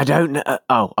 I don't know.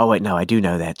 Oh, wait, no, I do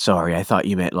know that. Sorry, I thought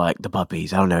you meant the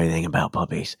puppies. I don't know anything about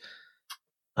puppies.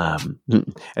 At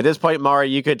this point, Mari,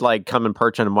 you could come and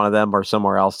perch on one of them or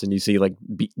somewhere else, and you see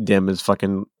Dim is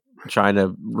fucking trying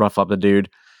to rough up the dude.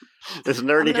 This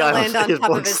nerdy guy land on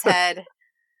top of his head.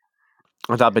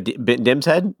 On top of Dim's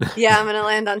head? Yeah, I'm gonna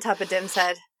land on top of Dim's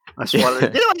head. I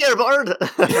swatted. Get on here, bird!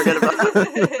 Forget about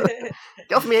it.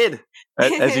 Get off my head.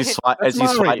 As he's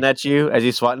swatting at you,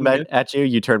 at you,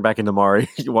 you turn back into Mari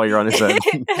while you're on his head.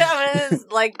 I'm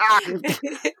gonna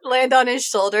land on his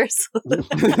shoulders.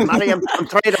 Mari, I'm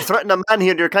trying to threaten a man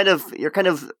here. You're kind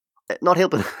of not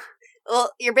helping.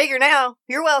 Well, you're bigger now.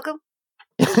 You're welcome.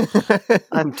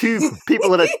 I'm two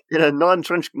people in a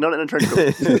non-trench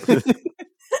coat.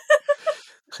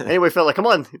 Anyway, fella, come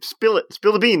on, spill it.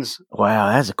 Spill the beans.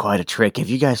 Wow, that's quite a trick. Have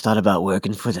you guys thought about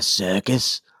working for the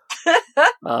circus?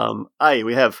 Aye,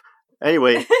 we have.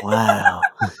 Anyway. Wow.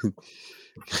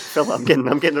 Fella, I'm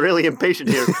getting really impatient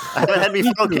here. I haven't had me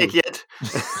frog cake yet.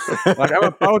 I'm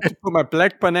about to put my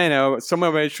black banana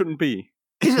somewhere where it shouldn't be.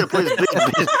 He's gonna put his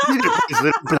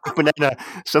little black banana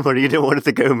somewhere you don't want it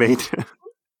to go, mate.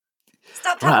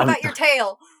 Stop talking about your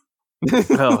tail.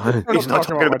 Oh, he's not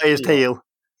talking about his tail.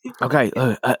 Okay,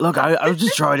 look, I was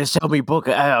just trying to sell me book.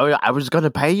 I was going to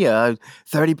pay you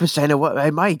 30% of what I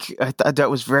make. I thought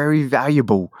that was very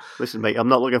valuable. Listen, mate, I'm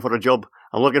not looking for a job.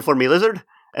 I'm looking for me lizard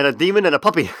and a demon and a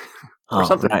puppy. Or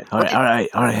something. Right, all right,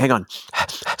 hang on.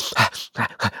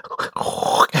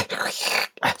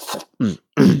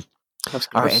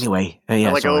 All right, anyway.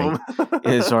 Yeah, sorry.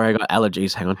 Sorry, I got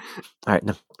allergies. Hang on. All right,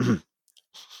 no.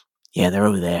 Yeah, they're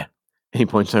over there. He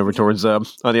points over towards on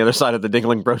the other side of the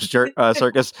Dingling Bros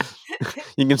circus.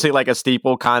 You can see like a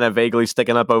steeple kind of vaguely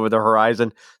sticking up over the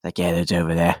horizon. Like, yeah, that's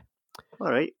over there.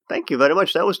 All right. Thank you very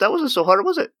much. That wasn't so hard,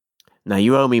 was it? Now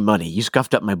you owe me money. You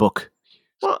scuffed up my book.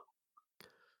 Well,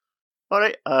 all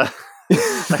right. How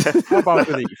about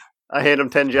we leave? I hand him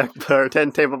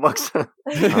 10 table bucks.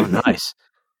 Oh, nice.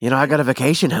 You know, I got a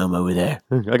vacation home over there.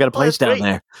 I got a place that's down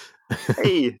great.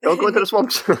 Hey, don't go into the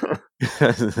swamps.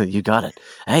 there. You got it.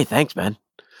 Hey, thanks, man.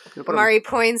 No problem. Mari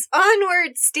points,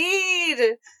 onward,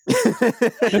 steed!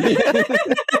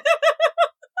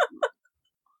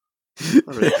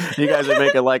 All right. You guys are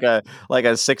making like a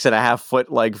 6.5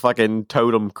 foot like fucking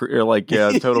totem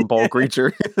totem pole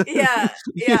creature. Yeah.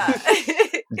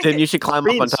 Then you should climb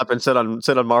up on Beans. top and sit on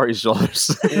Mari's shoulders.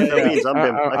 That means I'm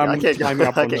him. I can't climbing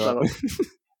up I on can't climb up.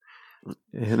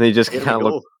 And they just Here we kind of go.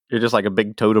 look. You're just like a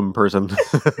big totem person.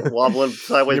 Wobbling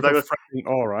sideways You have a backwards. frightening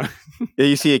aura.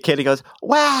 You see a kid. He goes,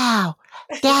 Wow,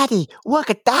 Daddy, look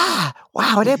at that.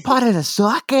 Wow, they're part of the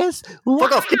circus. Wow.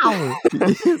 Fuck off, kid.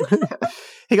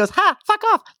 he goes, ha, fuck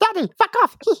off, Daddy, fuck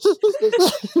off.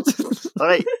 All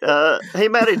right. Hey,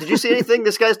 Mary, did you see anything?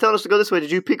 This guy's telling us to go this way.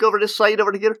 Did you peek over this side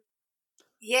over here?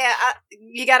 Yeah,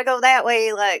 you gotta go that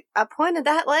way. Like, I pointed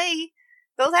that way.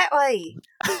 Go that way.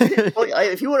 Oh,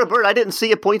 if you were a bird, I didn't see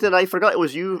you pointing. I forgot it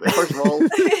was you, first of all.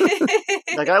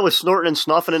 That guy was snorting and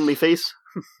snoffing in my face.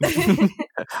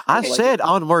 I said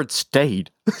onward stayed.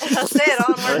 I said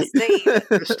onward, steed.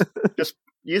 Just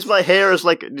use my hair as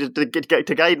like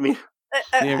to guide me.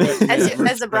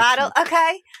 As a bridle,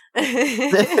 okay.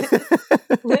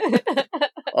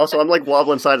 Also, I'm like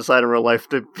wobbling side to side in real life.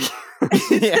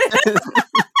 Yeah.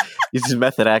 He's just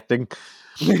method acting.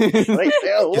 Right?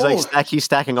 Yeah, He's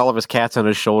stacking all of his cats on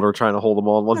his shoulder, trying to hold them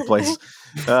all in one place.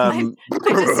 I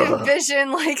just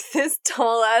envision like this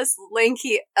tall ass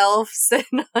lanky elf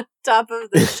sitting on top of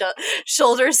the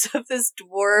shoulders of this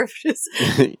dwarf, just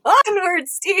onward,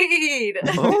 steed.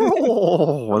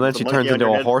 Oh, and then The she monkey turns on into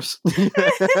your a head. horse.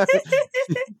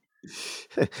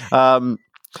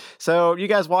 So you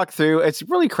guys walk through. It's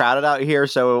really crowded out here.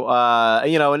 So,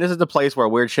 and this is the place where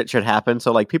weird shit should happen.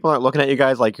 So, like, people aren't looking at you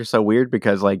guys like you're so weird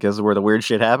because, like, this is where the weird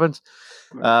shit happens.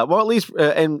 Well, at least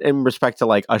in respect to,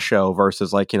 like, a show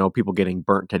versus, like, people getting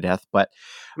burnt to death. But,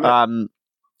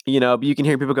 you can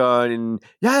hear people going,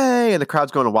 yay, and the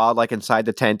crowd's going wild, like, inside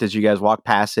the tent as you guys walk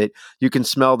past it. You can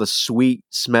smell the sweet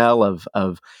smell of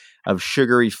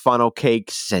sugary funnel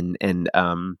cakes and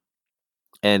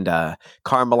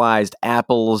caramelized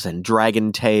apples and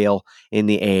dragon tail in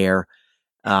the air.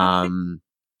 And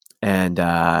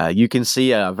you can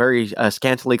see a very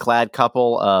scantily clad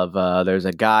couple of, there's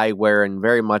a guy wearing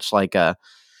very much like a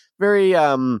very,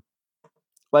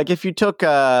 like if you took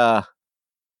a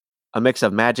mix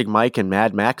of Magic Mike and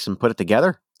Mad Max and put it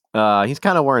together, he's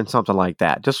kind of wearing something like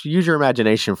that. Just use your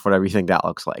imagination for whatever you think that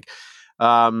looks like.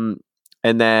 And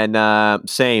then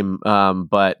same,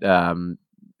 but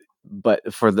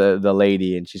for the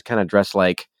lady, and she's kind of dressed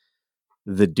like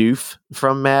the doof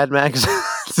from Mad Max.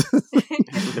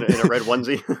 in a red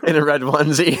onesie. In a red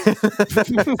onesie.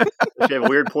 She have a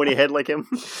weird pointy head like him.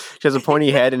 She has a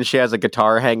pointy head and she has a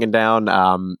guitar hanging down.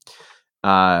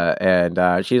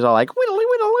 And she's all like, whittle, whittle,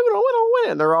 whittle, whittle,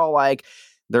 whittle. And they're all like,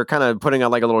 they're kind of putting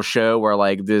on like a little show where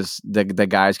like the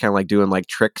guy's kind of like doing like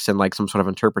tricks and like some sort of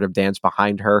interpretive dance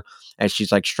behind her as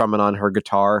she's like strumming on her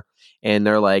guitar. And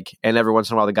they're like, and every once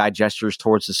in a while the guy gestures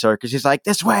towards the circus. He's like,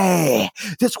 this way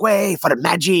for the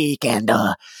magic and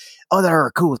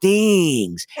other cool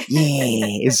things.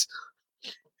 Yes.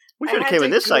 We should have came in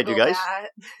this side, you guys.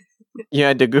 You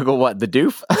had to Google what, the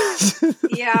doof?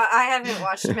 Yeah, I haven't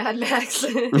watched Mad Max.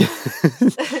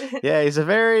 Yeah, he's a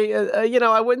very,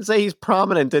 I wouldn't say he's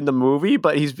prominent in the movie,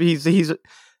 but he's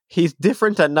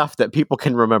different enough that people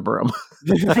can remember him.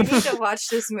 I need to watch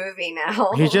this movie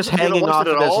now. He's just You haven't hanging watched off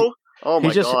it at this. all? Oh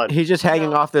my god. He's just hanging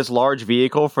No. off this large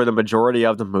vehicle for the majority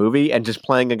of the movie and just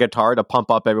playing a guitar to pump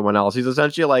up everyone else. He's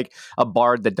essentially like a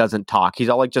bard that doesn't talk. He's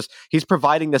all like he's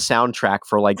providing the soundtrack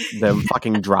for like the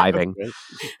fucking driving.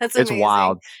 That's It's amazing.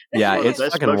 wild. Yeah, it's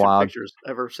Best fucking motion wild. pictures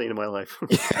ever seen in my life.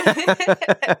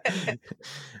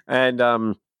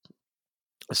 And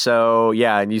so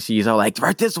yeah, and you see he's all like,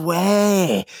 Right this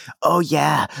way. Oh,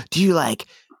 yeah. Do you like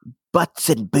butts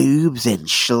and boobs and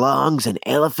schlongs and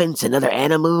elephants and other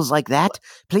animals like that?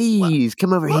 Please,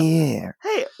 come over What? here.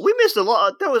 Hey, we missed a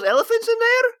lot. There was elephants in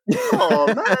there? Oh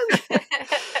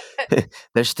man.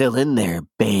 They're still in there,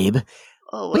 babe.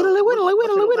 Oh, Whittly, whittly,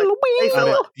 whittly, whittly, Hey, Are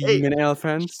fella. they Hey. demon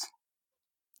elephants?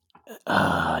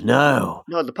 No.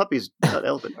 No, the puppy's not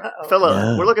elephant. Uh-oh.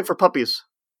 Fella, No. we're looking for puppies.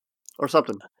 Or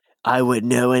something. I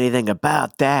wouldn't know anything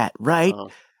about that, right? Oh.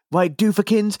 white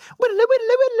doofakins.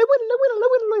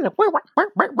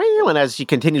 And as she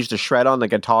continues to shred on the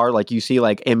guitar, like you see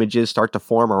like images start to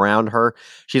form around her.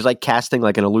 She's like casting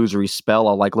like an illusory spell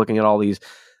of like looking at all these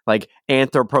like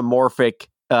anthropomorphic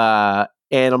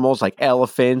animals like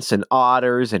elephants and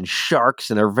otters and sharks,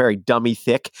 and they're very dummy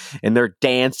thick, and they're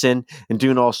dancing and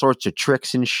doing all sorts of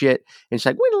tricks and shit. And she's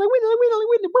like,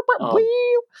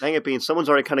 dang it, Bean, someone's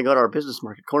already kind of got our business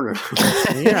market cornered.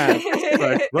 Yeah,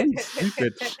 like really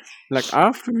stupid. Like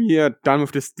after we are done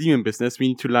with this demon business, we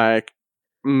need to like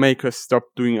make her stop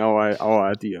doing our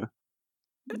idea.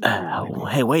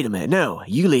 Hey, wait a minute. No,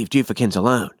 you leave Doofakins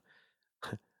alone.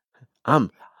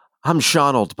 I'm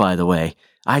Shonald, by the way.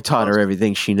 I taught her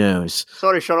everything she knows.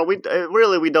 Sorry, Sean. We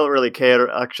don't really care.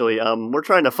 Actually, we're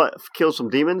trying to kill some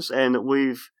demons, and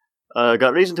we've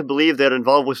got reason to believe they're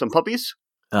involved with some puppies.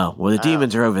 Oh, well, the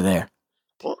demons are over there.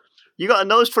 Well, you got a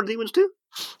nose for demons too?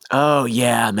 Oh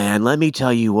yeah, man. Let me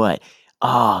tell you what.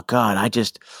 Oh God, I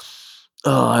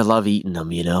love eating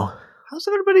them. You know. How does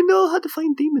everybody know how to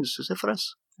find demons? Is that for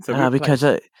us? Because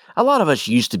a lot of us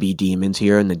used to be demons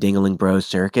here in the Dingaling Bros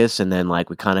Circus, and then like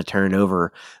we kind of turned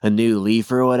over a new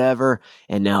leaf or whatever,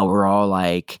 and now we're all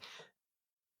like,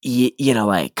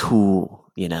 like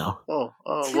cool, you know. Oh,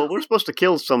 well, we're supposed to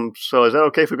kill some. So is that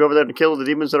okay if we go over there and kill the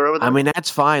demons that are over there? I mean,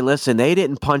 that's fine. Listen, they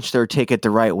didn't punch their ticket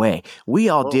the right way. We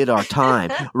all did our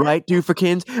time, right,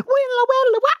 Doofakins?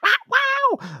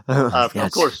 Wow!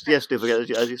 Of course, yes, Doofakins,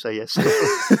 as you say, yes.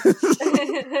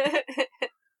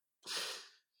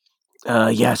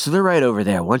 Yeah, so they're right over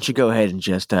there. Why don't you go ahead and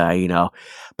just, pow,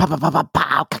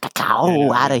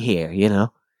 out of here, you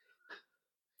know?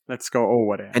 Let's go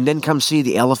over there. And then come see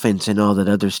the elephants and all that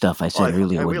other stuff I said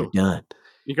earlier when you're done.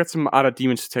 You got some other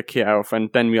demons to take care of,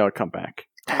 and then we'll come back.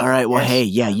 All right, well, hey,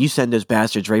 yeah, you send those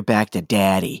bastards right back to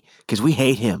Daddy, because we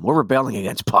hate him. We're rebelling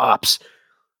against Pops.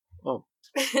 Oh,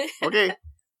 okay.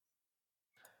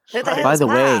 By the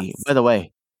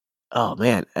way, oh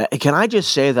man, can I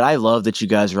just say that I love that you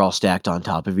guys are all stacked on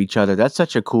top of each other. That's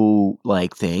such a cool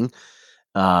like thing.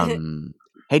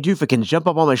 Hey, Doofakins, jump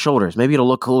up on my shoulders. Maybe it'll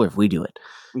look cooler if we do it.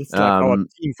 It's like our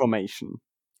team formation.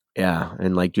 Yeah,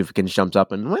 and like Doofakins jumps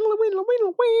up and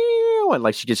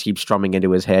like she just keeps strumming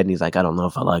into his head, and he's like, I don't know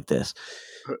if I like this.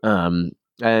 So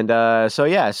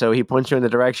he points you in the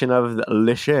direction of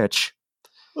the church.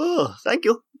 Oh, thank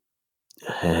you.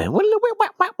 And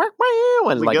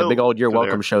like a big old "You're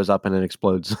welcome" there shows up and it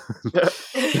explodes.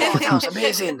 That was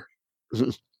amazing.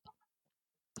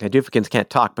 Doofakins can't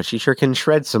talk, but she sure can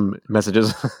shred some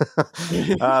messages.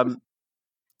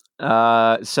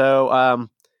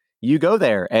 You go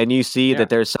there and you see that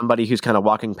there's somebody who's kind of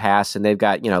walking past, and they've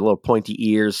got little pointy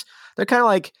ears. They're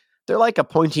like a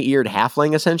pointy-eared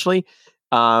halfling essentially.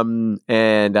 And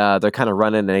they're kind of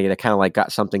running, and they kind of like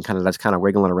got something kind of that's kind of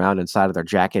wiggling around inside of their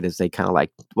jacket as they kind of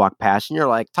like walk past, and you're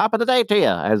like, top of the day to you,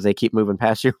 as they keep moving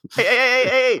past you.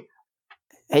 Hey.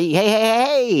 As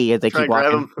they keep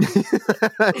walking.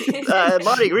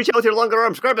 Marty, reach out with your longer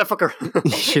arms, grab that fucker.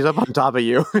 She's up on top of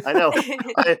you. I know.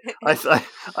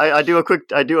 I do a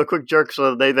quick jerk,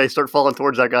 so they start falling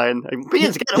towards that guy, and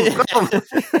Beans, get him.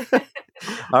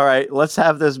 All right, let's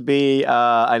have this be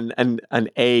an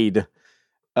aid.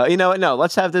 No,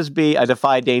 let's have this be a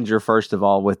defy danger first of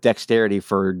all, with dexterity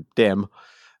for Dim,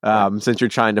 since you're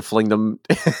trying to fling them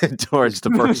towards the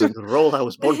person. The role I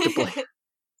was born to play.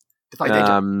 Defy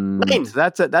danger.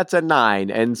 So that's a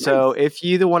 9, and so if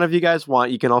either one of you guys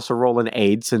want, you can also roll an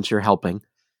aid since you're helping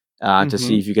to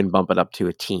see if you can bump it up to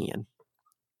a 10.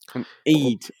 An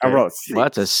 8. I rolled 6. Well,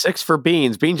 that's a 6 for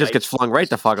Beans. Beans just gets flung right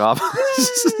the fuck off.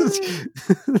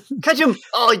 Catch him!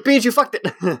 Oh, Beans, you fucked it.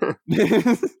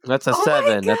 That's a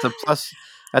 7. That's a plus.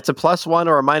 That's a +1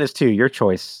 or a -2. Your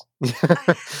choice.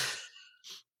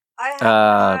 I have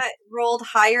not rolled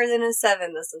higher than a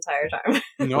 7 this entire time.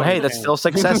 No, well, hey, that's still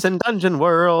success in Dungeon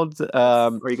World. Are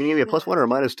you going to give me a +1 or a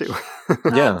 -2?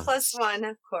 Yeah, +1,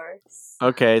 of course.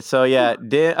 Okay, so yeah,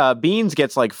 Beans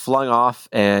gets like flung off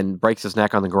and breaks his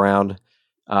neck on the ground.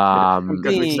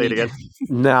 Guess we say it again.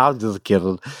 No, I'm just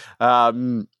kidding.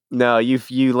 No,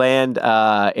 you land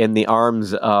in the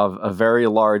arms of a very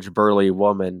large, burly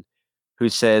woman who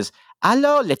says,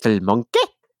 "Hello, little monkey."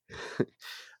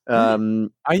 Are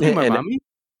you my mommy?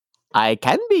 I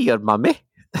can be your mommy.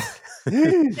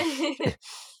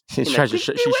 She tries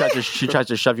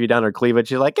to shove you down her cleavage.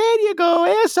 She's like, "Here you go,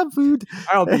 here's some food.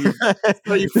 I'll be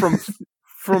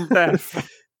from death.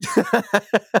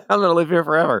 I'm gonna live here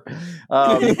forever."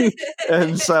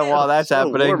 And so while that's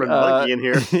happening, warm and muggy in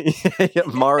here.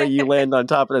 Mari, you land on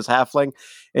top of this halfling,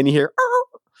 and you hear,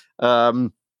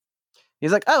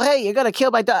 he's like, "Oh, hey, you're gonna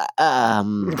kill my dog."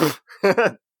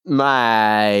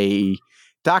 My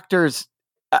doctor's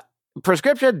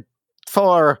prescription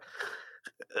for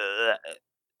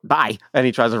bye. And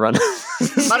he tries to run.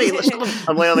 Buddy, let's stop him.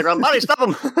 I'm laying on the ground. Buddy, stop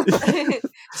him.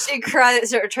 She tries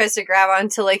to grab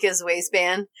onto like his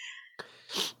waistband.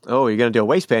 Oh, you're going to do a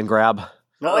waistband grab.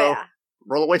 Oh yeah.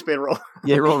 Roll a waistband roll.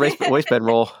 Yeah, roll a waistband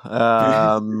roll.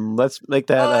 Let's make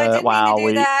that. I didn't wow, mean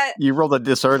to do that. you rolled to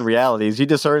discern realities. You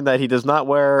discern that he does not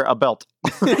wear a belt.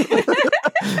 You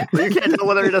can't tell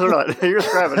whether he does or not. You're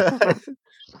just grabbing.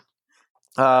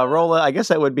 Roll it. I guess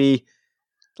that would be.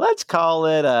 Let's call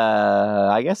it.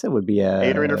 I guess it would be a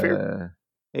Aid or interfere.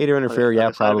 Aid or interfere.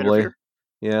 Yeah, probably. Interfere.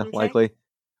 Yeah, Okay. likely.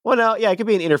 Well, no, yeah, it could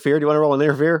be an interfere. Do you want to roll an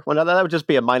interfere? Well, no, that would just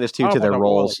be a -2 to their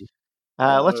rolls.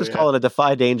 Let's just call it a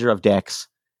defy danger of dex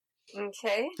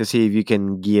Okay. to see if you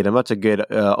can get him. That's a good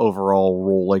overall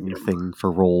rolling thing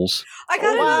for rolls. I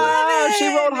got Wow, an 11. she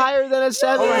rolled higher than a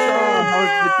 7. Oh my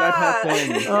god, how did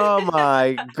that happen? Oh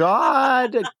my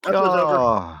god. was over.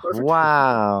 Oh, Perfect.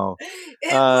 wow.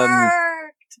 It Um,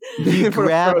 worked. You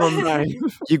grab him.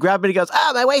 You grab him and he goes,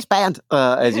 my waistband.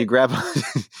 As you grab him.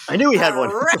 I knew he had one.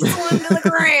 Wrestle him to the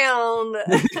ground.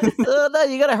 Oh, no,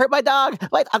 you're going to hurt my dog.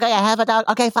 Wait, okay, I have a dog.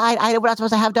 Okay, fine. I know we're not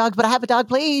supposed to have dogs, but I have a dog,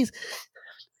 please.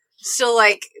 She'll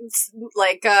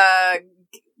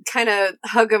kind of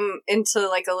hug him into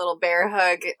like a little bear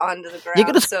hug onto the ground. You're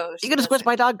gonna so squish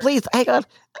my dog, please. Hang on.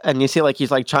 And you see, like,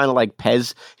 he's like trying to like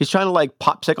pez. He's trying to like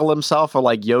popsicle himself or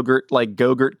like yogurt, like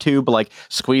Go-Gurt tube, like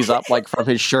squeeze up like from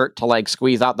his shirt to like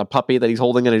squeeze out the puppy that he's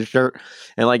holding in his shirt.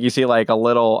 And like you see like a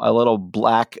little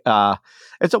black.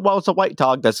 It's a white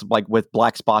dog that's like with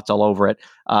black spots all over it.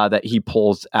 That he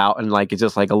pulls out and like it's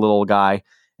just like a little guy.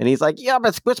 And he's like, "Yeah,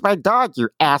 but squish my dog, you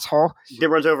asshole." He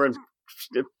runs over and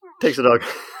takes the dog.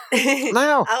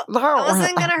 No, I no.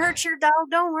 wasn't gonna hurt your dog.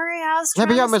 Don't worry. I was Maybe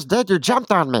trying I to was dead. You jumped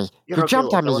on me. You're You okay,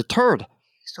 jumped on me, little you turd.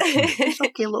 It's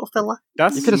okay, little fella.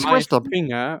 That's You could've my squished him.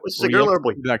 finger. Was this a girl or a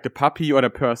boy? Like the puppy or the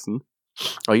person.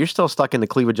 Oh, you're still stuck in the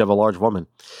cleavage of a large woman.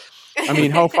 I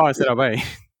mean, how far is it away?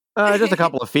 Just a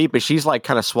couple of feet, but she's like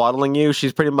kind of swaddling you.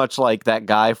 She's pretty much like that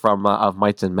guy from Of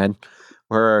Mice and Men,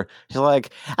 where she's like,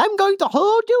 "I'm going to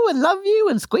hold you and love you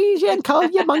and squeeze you and call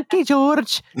you Monkey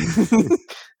George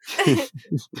Hey,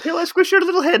 let's squish your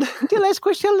little head. till I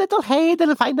squish your little head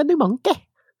and find a new monkey."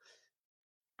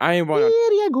 I Here want to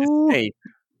you go. escape.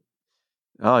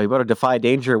 Oh, you better defy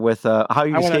danger with how are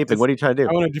you I wanna escaping? What are you trying to I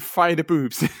do? want to defy the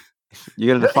boobs.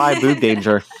 You're gonna defy boob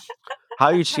danger. How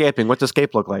are you escaping? What's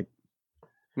escape look like?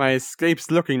 My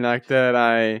escape's looking like that.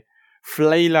 I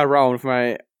flail around with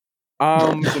my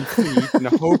arms and feet in the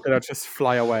hope that I'll just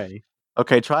fly away.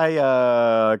 Okay,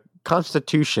 try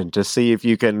Constitution to see if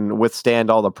you can withstand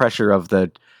all the pressure of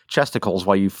the chesticles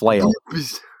while you flail.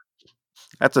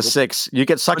 That's a 6. You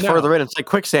get sucked Oh, no. further in. It's like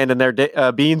quicksand in there,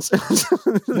 Beans.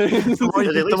 the more At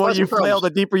least you less than flail, crumbs. the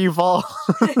deeper you fall.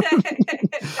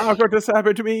 How could this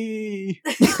happen to me?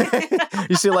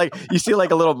 you see like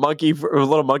a little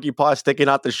monkey paw sticking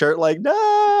out the shirt, like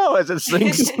no, as it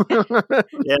sinks.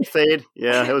 Yeah, fade.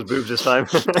 Yeah, it was boobs this time.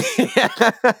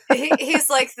 he's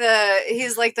like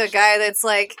the guy that's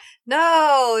like,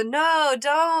 no,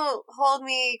 don't hold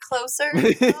me closer.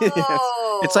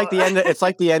 No. It's like the end. It's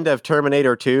like the end of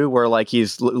Terminator 2, where like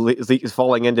he's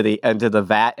falling into the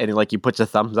vat, and like he puts a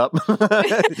thumbs up.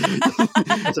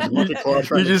 It's a monkey claw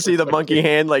trying You to- just see the monkey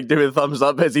hand like doing a thumbs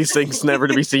up as he sinks, never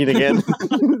to be seen again.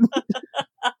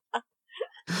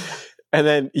 And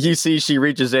then you see she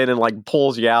reaches in and like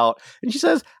pulls you out, and she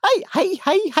says, "Hey,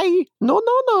 no,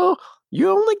 you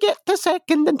only get the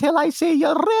second until I say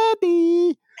you're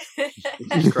ready."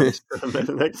 Jesus Christ.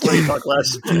 Next time you talk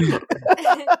less.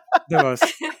 That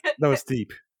was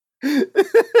deep.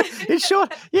 It's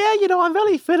short. Yeah, I'm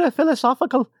very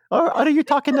philosophical. Or are you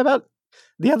talking about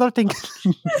the other thing?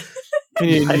 Can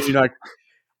you like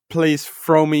please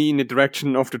throw me in the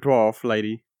direction of the dwarf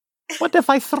lady? What if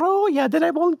I throw you? Then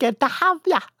I won't get to have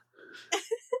you.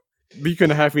 You're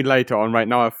gonna have me later on. Right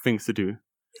now, I have things to do.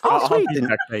 Oh, I'll sweet. be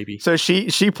back, baby. So she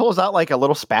pulls out like a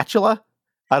little spatula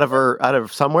out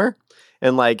of somewhere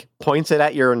and like points it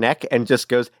at your neck and just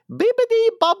goes bibbidi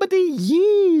bobbidi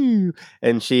you.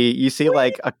 And you see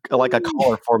like a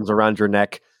collar forms around your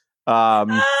neck.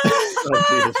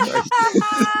 Jesus Christ.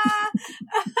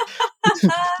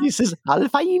 He says, "I'll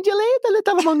find you later,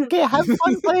 little monkey. Have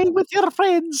fun playing with your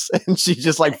friends." And she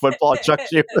just like football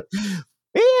chucks you.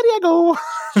 Here you go.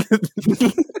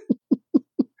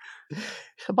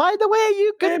 By the way,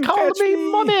 you can Come call catch me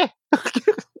me. mommy.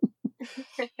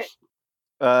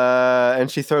 And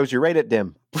she throws you right at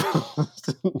Dim.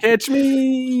 Catch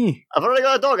me! I've already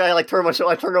got a dog. I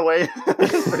turn away.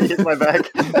 He hits my back.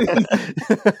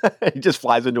 He just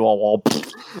flies into a wall.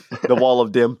 The wall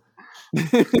of Dim.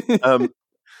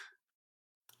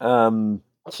 And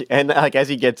like as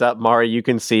he gets up, Mari, you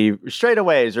can see straight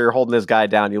away as you're holding this guy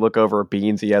down. You look over at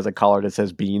Beans. He has a collar that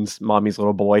says "Beans," mommy's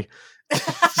little boy.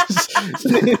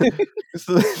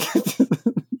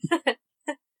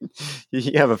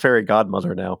 You have a fairy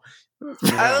godmother now.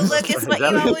 Oh, look, it's what you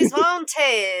always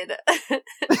wanted.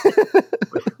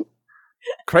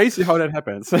 Crazy how that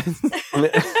happens.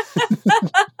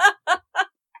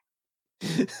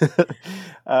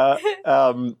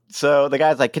 So the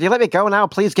guy's like, "Can you let me go now,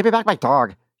 please? Give me back my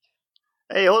dog."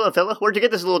 Hey, hold on, fella. Where'd you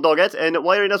get this little dog at? And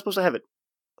why are you not supposed to have it?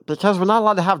 Because we're not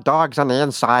allowed to have dogs on the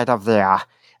inside of the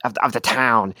of the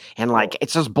town, and like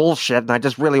it's just bullshit. And I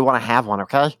just really want to have one.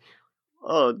 Okay.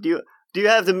 Oh, do you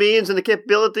have the means and the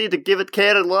capability to give it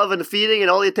care and love and the feeding and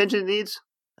all the attention it needs?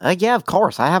 Yeah, of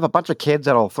course. I have a bunch of kids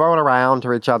that'll throw it around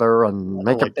to each other and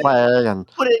make like it that. play. And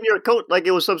Put it in your coat like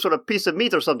it was some sort of piece of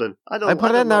meat or something. I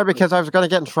put it in there because I was going to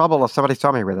get in trouble if somebody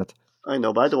saw me with it. I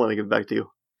know, but I don't want to give it back to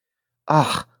you.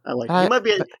 Ugh. I like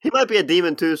it. He might be a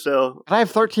demon too. So I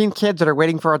have 13 kids that are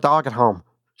waiting for a dog at home.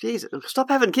 jeez, stop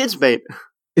having kids, mate.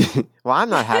 Well, I'm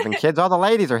not having kids. All the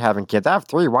ladies are having kids. I have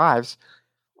 3 wives.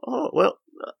 Oh well,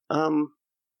 I mean,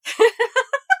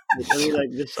 like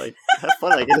just like have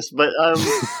fun, I guess. But I'm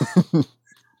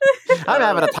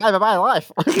having a time of my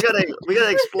life. we gotta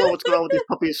explore what's going on with these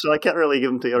puppies. So I can't really give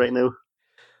them to you right now.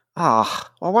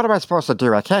 Well, what am I supposed to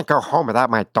do? I can't go home without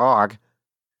my dog.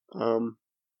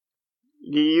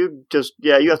 You just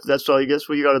you have to. That's all. I guess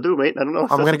what you got to do, mate. I don't know.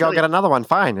 I'm gonna go get another one.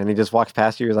 Fine. And he just walks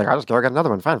past you. He's like, I'll just go get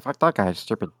another one. Fine. Fuck that guy.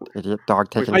 Stupid idiot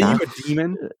dog taking Are down. you a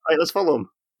demon? All right, let's follow him.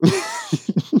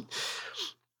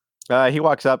 He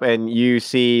walks up and you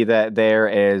see that there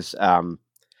is a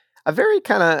very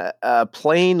kind of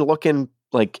plain looking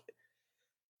like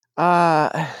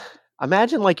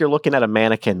imagine like you're looking at a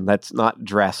mannequin that's not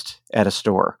dressed at a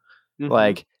store.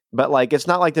 Mhm. But it's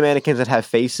not like the mannequins that have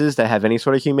faces that have any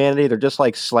sort of humanity. They're just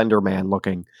like Slender Man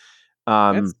looking.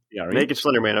 That's scary. Naked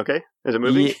Slender Man. Okay, is it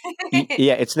moving?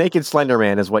 Yeah, it's Naked Slender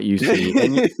Man is what you see.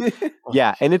 And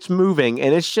yeah, and it's moving,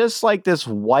 and it's just like this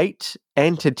white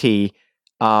entity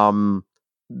that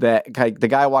the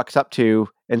guy walks up to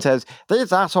and says,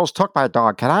 "These assholes took my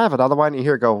dog. Can I have another one?" And you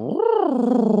hear it go,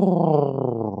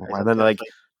 and then like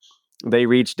they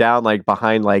reach down like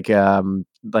behind like it's kind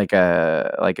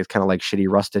of like shitty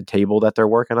rusted table that they're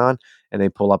working on, and they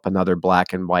pull up another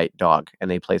black and white dog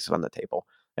and they place it on the table.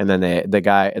 And then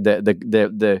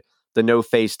the no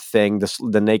faced thing,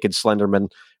 the naked Slenderman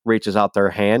reaches out their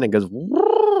hand and goes,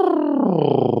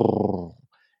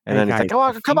 and then he's like,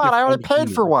 "Oh, come on! I already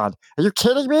paid for one. Are you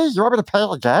kidding me? You want me to pay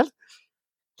again?"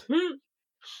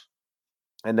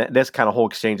 And this kind of whole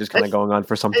exchange is kind of going on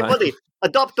for some Hey, time. buddy,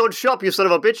 adopt, don't shop, you son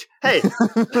of a bitch. Hey,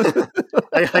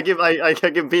 I give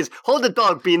Beans. Hold the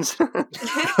dog, Beans.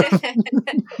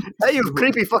 Hey, you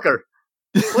creepy fucker.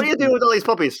 What are you doing with all these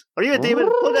puppies? Are you a demon?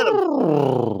 Look at them.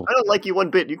 I don't like you one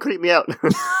bit. You creep me out.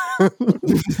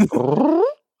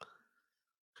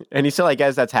 And you see, like,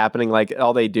 as that's happening, like,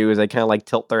 all they do is they kind of like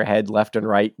tilt their head left and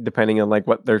right, depending on like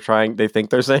what they think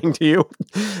they're saying to you.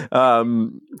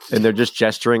 And they're just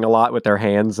gesturing a lot with their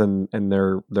hands and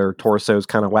their torsos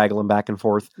kind of waggling back and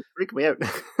forth. Freak me out.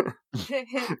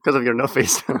 Because of your no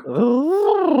face.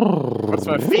 What's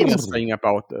my finger saying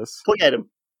about this? Point at him.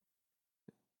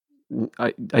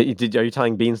 Are you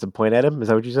telling Beans to point at him? Is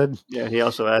that what you said? Yeah, he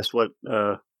also asked what...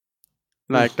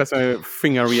 Like, does my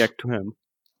finger react to him?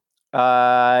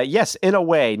 Yes, in a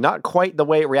way, not quite the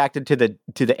way it reacted to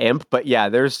the imp, but yeah,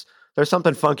 there's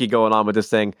something funky going on with this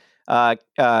thing.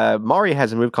 Mari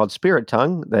has a move called Spirit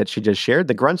Tongue that she just shared.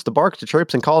 The grunts, the barks, the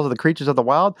chirps, and calls of the creatures of the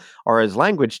wild are as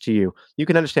language to you. You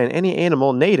can understand any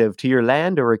animal native to your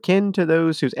land or akin to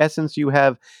those whose essence you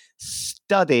have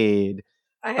studied.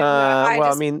 I well,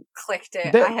 just I mean, clicked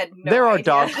it. there- I had no there are idea.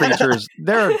 dog creatures.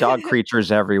 There are dog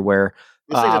creatures everywhere.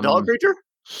 This thing's a dog creature?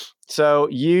 So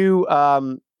you, I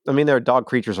mean, there are dog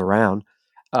creatures around,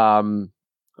 and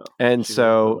she's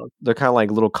so a dog. they're kind of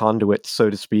like little conduits, so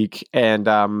to speak. And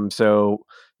so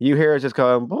you hear it just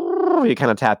going. You kind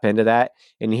of tap into that,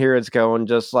 and you hear it's going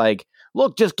just like,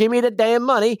 "Look, just give me the damn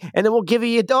money, and then we'll give you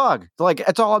your dog." Like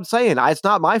that's all I'm saying. It's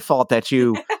not my fault that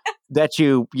you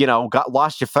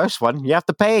lost your first one. You have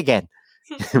to pay again.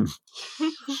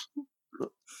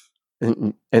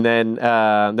 And then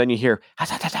you hear,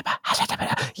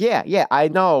 yeah, I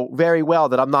know very well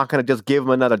that I'm not going to just give him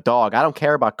another dog. I don't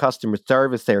care about customer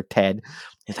service there, Ted.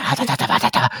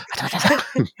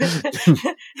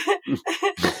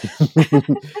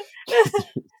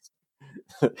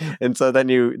 And so then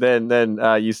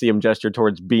you see him gesture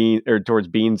towards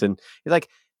Beans, and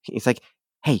he's like,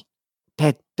 "Hey,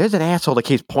 Ted, there's an asshole that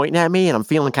keeps pointing at me, and I'm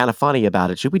feeling kind of funny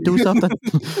about it. Should we do something?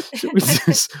 Should we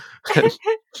just... Like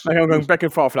I'm going back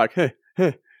and forth, like, hey.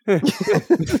 Beans,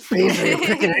 are you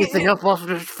picking anything up off of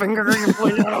his finger and you're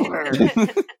pointing it over?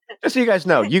 Just so you guys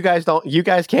know, you guys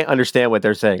can't understand what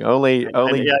they're saying. Only.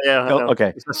 Yeah, I know.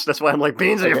 Okay. That's why I'm like,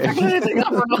 Beans, are you picking anything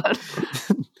up or not?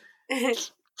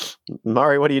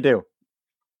 Mari, what do you do?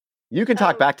 You can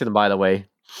talk back to them, by the way.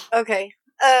 Okay.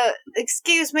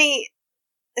 Excuse me.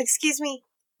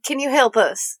 Can you help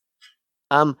us?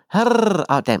 Oh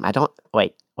damn! I don't.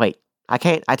 Wait. I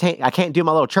can't do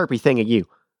my little chirpy thing at you.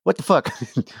 What the fuck?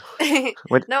 Wait,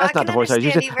 No, that's I not the can voice I was understand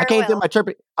using. you I very can't do well. my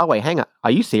chirpy. Oh wait, hang on.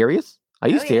 Are you serious? Are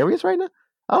you Oh, yeah. serious right now?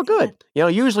 Oh, good. You know,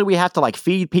 usually we have to like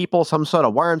feed people some sort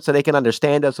of worm so they can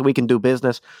understand us so we can do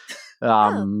business.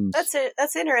 That's it.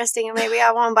 That's interesting. Maybe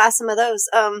I want to buy some of those.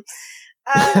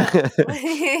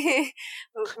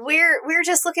 We're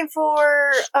just looking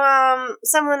for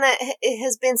someone that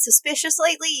has been suspicious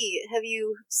lately. Have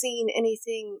you seen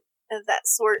anything of that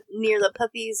sort near the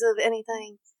puppies of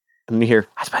anything? And you hear,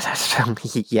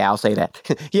 yeah, I'll say that.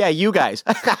 Yeah, you guys,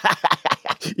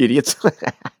 idiots.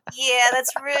 Yeah,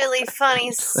 that's really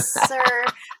funny, sir.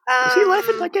 Is he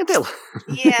laughing? I can't tell.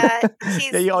 Yeah,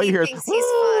 Yeah, all you hear is, thinks he's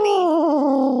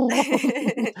funny.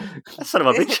 That son of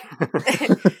a bitch.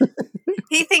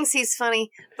 He thinks he's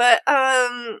funny, but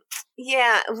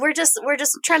yeah, we're just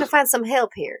trying to find some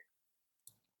help here.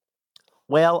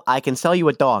 Well, I can sell you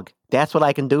a dog. That's what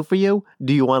I can do for you.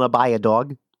 Do you want to buy a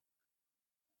dog?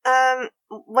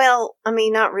 Well, I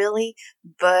mean, not really,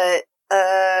 but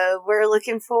we're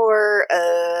looking for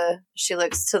she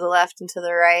looks to the left and to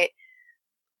the right.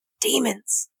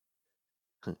 Demons.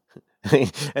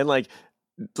 And like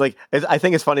I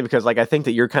think it's funny because like I think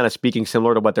that you're kind of speaking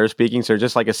similar to what they're speaking, so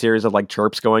just like a series of like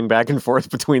chirps going back and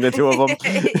forth between the two of them.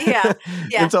 Yeah.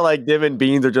 And so like Dim and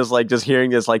Beans are just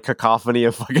hearing this like cacophony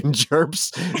of fucking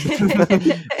chirps.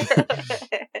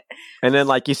 And then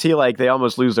like you see like they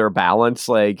almost lose their balance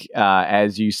like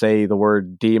as you say the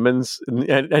word demons,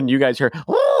 and you guys hear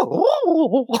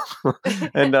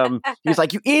and he's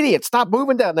like, you idiot, stop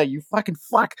moving down there, you fucking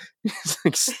fuck. He's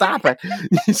like, stop it.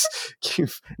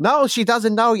 No, she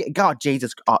doesn't know yet. God,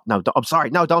 Jesus. Oh, no, I'm sorry.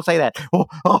 No, don't say that.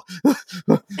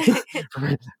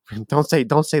 Don't say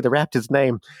the raptor's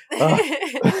name.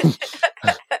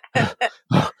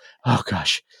 Oh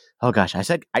gosh.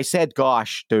 I said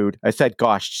gosh, dude. I said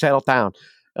gosh. Settle down.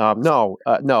 No.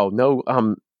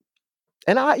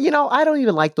 And I don't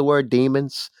even like the word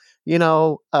demons.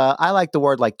 I like the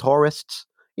word like tourists.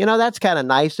 That's kind of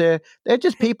nicer. They're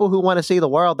just people who want to see the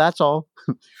world. That's all.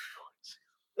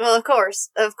 Well, of course,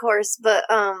 but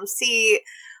see,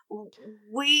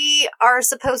 we are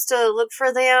supposed to look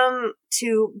for them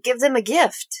to give them a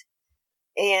gift,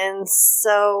 and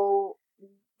so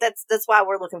that's why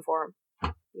we're looking for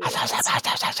them. Yes.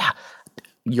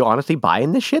 You honestly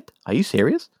buying this shit? Are you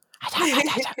serious?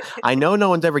 I know no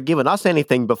one's ever given us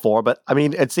anything before, but I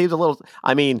mean, it seems a little.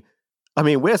 I mean,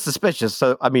 we're suspicious,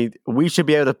 so I mean, we should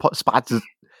be able to spot this.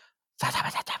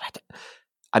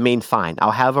 I mean, fine.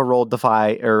 I'll have a roll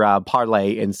defy or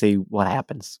parlay and see what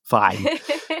happens. Fine.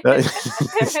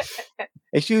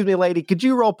 Excuse me, lady. Could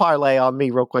you roll parlay on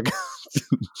me real quick?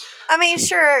 I mean,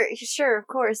 sure, of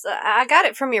course. I got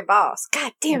it from your boss.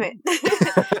 God damn it!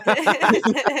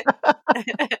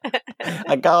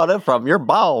 I got it from your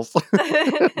boss. We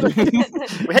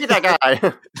hate that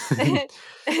guy.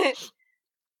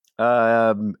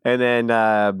 And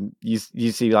then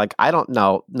you see like I don't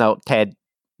know, no Ted,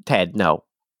 no,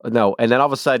 and then all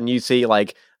of a sudden you see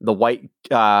like the white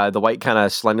kind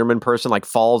of Slenderman person like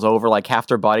falls over, like half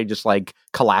their body just like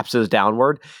collapses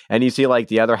downward, and you see like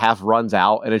the other half runs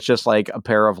out, and it's just like a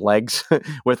pair of legs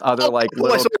with other little.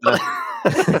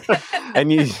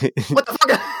 And you What the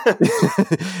fuck?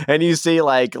 And you see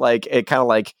like it kind of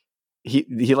like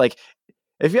he like.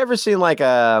 Have you ever seen like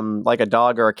a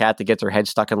dog or a cat that gets her head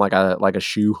stuck in like a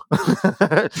shoe?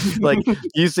 Like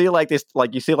you see this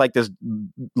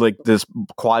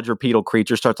quadrupedal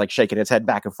creature starts like shaking its head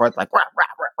back and forth like rah, rah,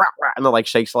 rah, rah, rah, and then like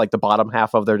shakes like the bottom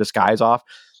half of their disguise off,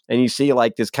 and you see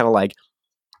like this kind of like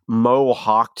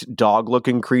mohawked dog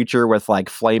looking creature with like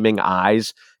flaming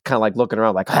eyes kind of like looking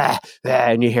around like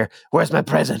and you hear, where's my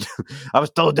present? I was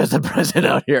told there's a present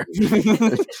out here.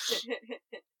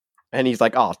 And he's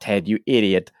like, oh, Ted, you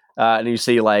idiot. And you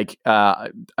see like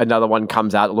another one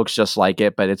comes out. It looks just like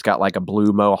it, but it's got like a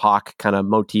blue mohawk kind of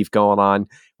motif going on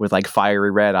with like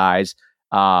fiery red eyes.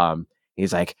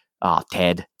 He's like, oh,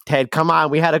 Ted, come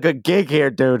on. We had a good gig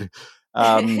here, dude.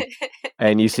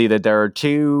 And you see that there are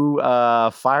two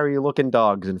fiery looking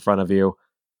dogs in front of you.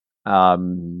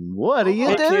 What do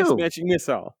you do? Matching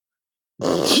missile.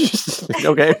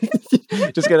 Okay.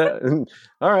 Just gonna.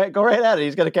 All right, go right at it.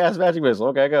 He's gonna cast magic missile.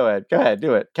 Okay, go ahead,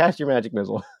 do it. Cast your magic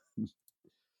missile.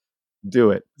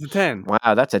 Do it. It's a 10.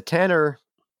 Wow, that's a tenor.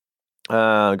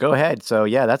 Go ahead. So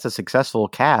yeah, that's a successful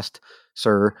cast,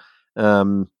 sir.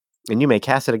 And you may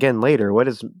cast it again later. What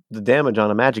does the damage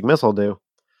on a magic missile do?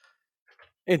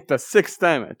 It does 6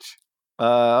 damage.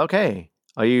 Okay.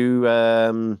 Are you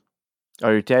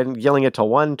yelling it to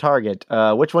one target?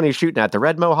 Which one are you shooting at? The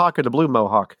red mohawk or the blue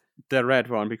mohawk? The red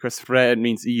one, because red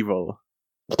means evil.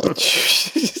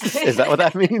 Is that what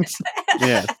that means?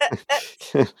 Yeah.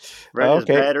 Red is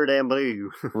Okay. better than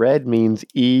blue. Red means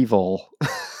evil.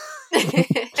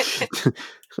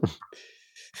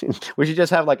 We should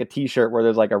just have like a T-shirt where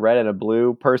there's like a red and a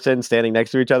blue person standing next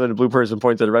to each other, and the blue person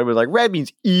points at the red one, like red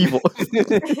means evil.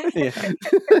 Yeah.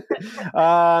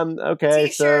 Okay,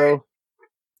 so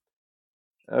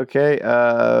okay,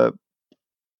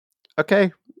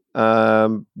 okay.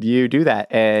 You do that,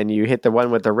 and you hit the one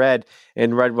with the red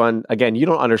and red one again. You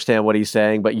don't understand what he's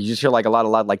saying, but you just hear like a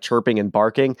lot like chirping and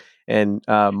barking. And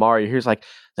Mario here's like,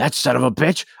 "That son of a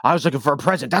bitch! I was looking for a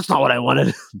present. That's not what I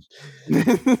wanted."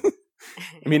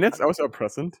 I mean, that's also a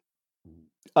present.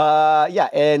 Yeah,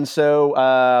 and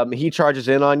so he charges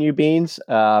in on you, Beans,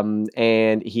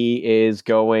 and he is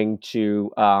going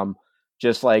to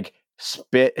just like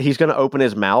spit. He's going to open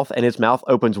his mouth, and his mouth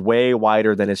opens way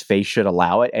wider than his face should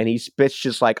allow it, and he spits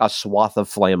just like a swath of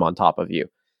flame on top of you.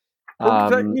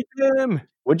 Protect me, Tim.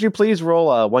 Would you please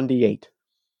roll a 1d8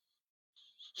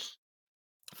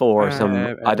 for some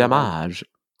damage?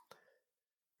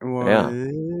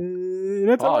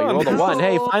 That's Oh, you rolled a 1.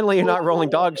 Hey, finally you're not rolling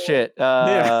dog shit.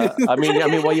 Yeah. I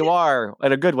mean, well, you are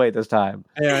in a good way this time.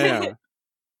 Yeah.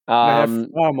 I have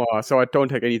armor, so I don't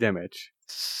take any damage.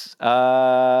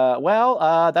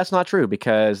 Well, that's not true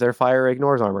because their fire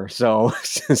ignores armor. So,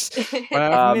 I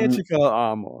have magical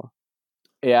armor.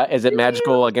 yeah, is it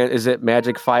magical again? Is it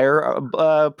magic fire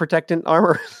protectant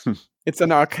armor? It's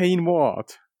an arcane ward.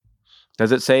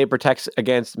 Does it say it protects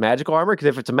against magical armor? Because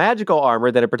if it's a magical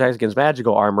armor, then it protects against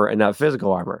magical armor and not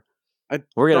physical armor.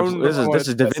 This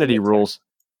is divinity rules.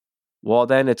 Well,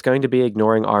 then it's going to be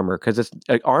ignoring armor because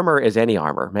armor is any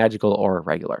armor, magical or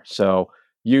regular. So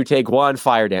you take 1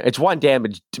 fire damage. It's 1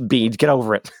 damage, Beans. Get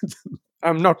over it.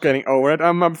 I'm not getting over it.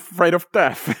 I'm afraid of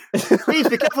death. Please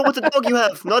be careful with the dog you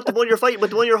have. Not the one you're fighting,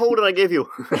 but the one you're holding I gave you.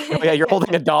 Oh, yeah, you're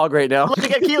holding a dog right now. I'm going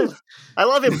to get killed. I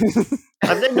love him.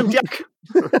 I've named him Jack.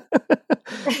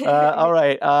 All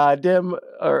right, Dim,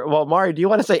 Mari, do you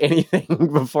want to say anything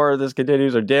before this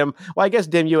continues, or Dim? Well, I guess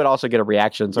Dim, you would also get a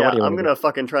reaction. So yeah, what do you I'm want going to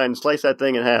fucking try and slice that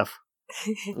thing in half.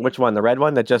 Which one? The red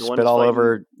one that just The one spit all fighting-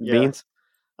 over yeah. Beans?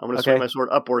 I'm going to swing my sword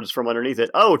upwards from underneath it.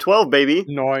 Oh, 12, baby.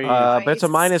 Noise. But it's a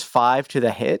 -5 to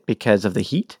the hit because of the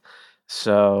heat.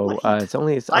 So it's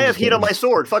only. I have heat on my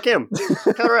sword. Fuck him.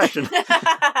 Counteraction.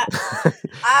 I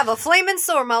have a flaming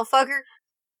sword, motherfucker.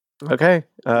 Okay.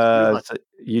 So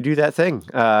you do that thing.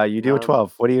 You do a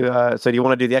 12. What do you? So do you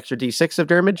want to do the extra D6 of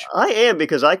damage? I am,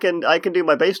 because I can do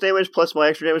my base damage plus my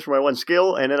extra damage for my 1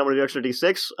 skill, and then I'm going to do extra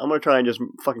D6. I'm going to try and just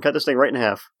fucking cut this thing right in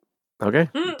half. Okay,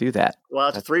 do that.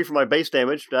 Well, that's 3 for my base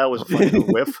damage. That was a fucking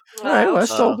whiff. All right,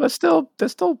 well, that's still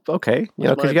okay. You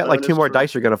know, because you got like 2 more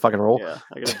dice you're gonna fucking roll. Yeah,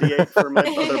 I got a D8 for my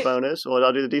other bonus. Well,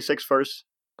 I'll do the D6 first.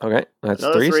 Okay, that's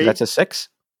Another 3. So 3. that's a 6.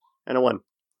 And a 1.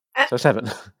 So 7.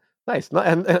 Nice.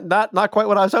 Not quite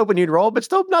what I was hoping you'd roll, but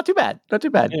still not too bad. Not too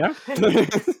bad. Yeah.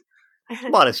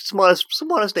 Modest damage. It's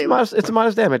a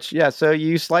modest damage. Yeah. So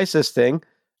you slice this thing,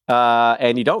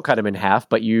 and you don't cut him in half,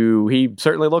 but he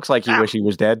certainly looks like you wish he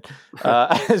was dead.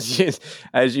 As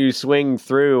you swing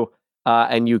through,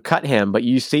 and you cut him, but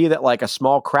you see that like a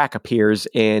small crack appears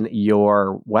in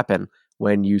your weapon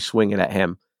when you swing it at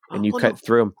him, and you cut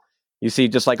through him. You see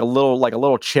just like a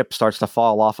little chip starts to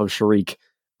fall off of Sharik.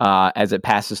 As it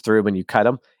passes through when you cut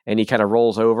him, and he kind of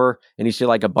rolls over, and you see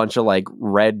like a bunch of like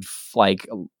red, like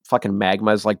fucking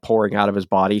magmas like pouring out of his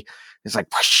body. It's like,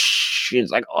 whoosh, it's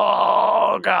like,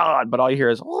 oh god! But all you hear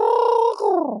is,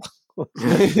 oh.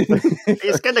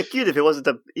 It's kind of cute if it wasn't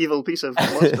the evil piece of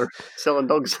monster selling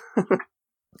dogs.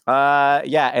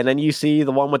 Yeah, and then you see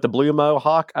the one with the blue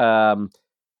mohawk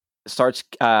starts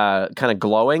kind of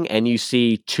glowing, and you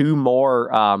see 2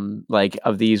 more like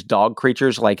of these dog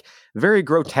creatures like very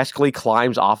grotesquely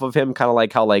climbs off of him, kind of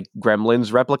like how like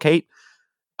gremlins replicate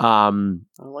in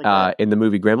the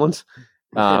movie Gremlins.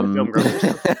 In the film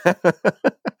Gremlins.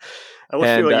 I wish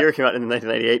you knew what year came out in the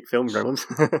 1998 film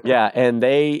Gremlins. Yeah, and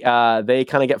they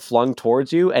kind of get flung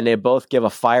towards you, and they both give a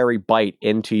fiery bite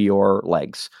into your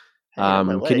legs.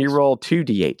 Can you roll 2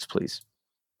 d8s, please?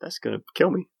 That's gonna kill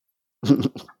me.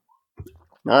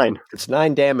 9. It's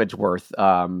 9 damage worth.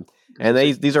 And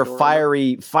these are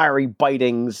fiery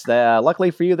bitings. Luckily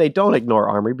for you, they don't ignore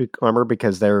armor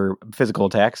because they're physical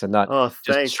attacks and not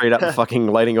just straight up fucking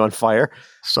lighting you on fire.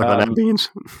 Suck on them beans.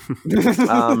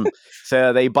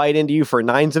 So they bite into you for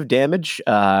 9s of damage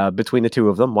between the two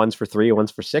of them. One's for 3,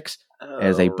 one's for 6.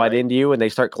 As they bite into you and they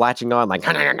start latching on like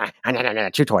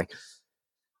chew toy.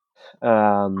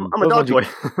 I'm a dog toy.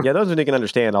 Yeah, those ones you can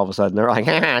understand all of a sudden. They're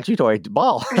like, chew toy,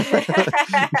 ball.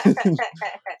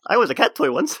 I was a cat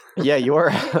toy once. Yeah, you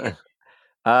were.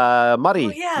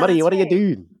 Muddy, what do you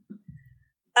do?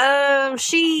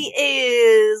 She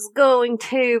is going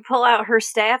to pull out her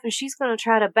staff and she's going to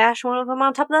try to bash one of them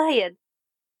on top of the head.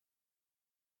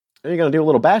 You're going to do a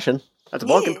little bashing. That's a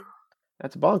bonking. Yeah.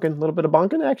 That's a bonking. A little bit of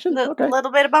bonking action. Okay. A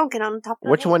little bit of bonking on top of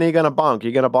the Which head. one are you going to bonk? Are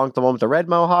you going to bonk the one with the red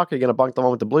mohawk? Are you going to bonk the one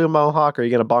with the blue mohawk? Or are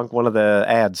you going to bonk one of the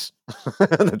ads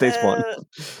that they spawn?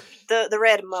 The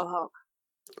red mohawk.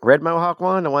 Red mohawk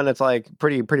one? The one that's like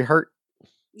pretty hurt?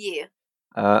 Yeah.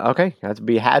 Okay. That'd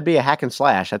be a hack and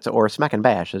slash. Or a smack and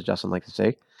bash, as Justin likes to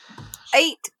say.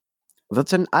 8.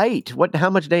 That's an 8.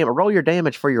 How much damage? Roll your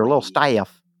damage for your little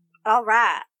staff. All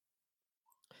right.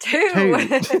 2.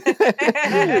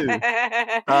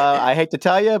 I hate to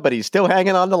tell you, but he's still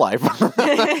hanging on to life. I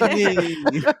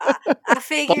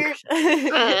figured.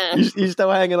 He's still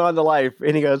hanging on to life,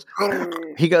 and he goes,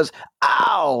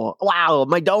 "Ow! Wow,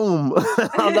 my dome!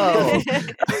 Oh no!"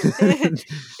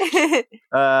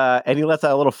 And he lets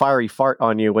out a little fiery fart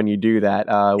on you when you do that.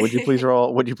 Would you please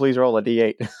roll a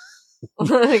d8? Oh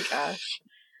my gosh!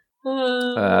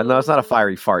 No, it's not a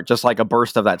fiery fart. Just like a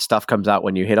burst of that stuff comes out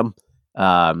when you hit him.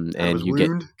 And you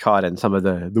get caught in some of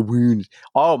the wounds.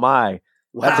 Oh my,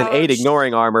 that's an 8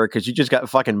 ignoring armor because you just got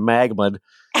fucking magma'd.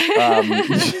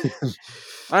 I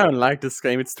don't like this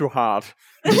game. It's too hard.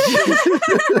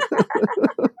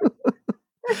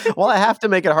 Well, I have to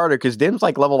make it harder because Dim's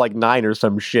like level 9 or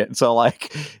some shit. So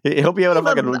like he'll be able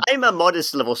to I'm a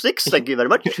modest level 6. Thank you very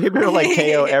much. He'll be able to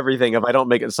KO everything if I don't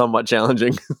make it somewhat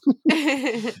challenging.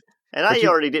 And I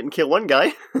already didn't kill one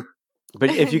guy. But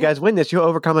if you guys win this, you'll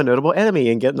overcome a notable enemy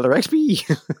and get another XP.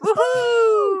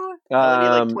 Woohoo!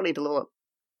 I need 20 to level up.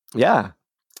 Yeah.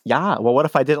 Yeah. Well, what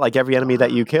if I did like every enemy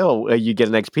that you kill, you get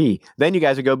an XP? Then you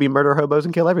guys would go be murder hobos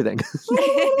and kill everything. Because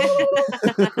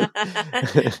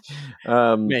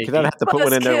I'd have to put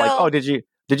one in there like, oh, did you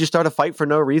start a fight for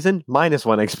no reason?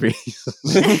 -1 XP.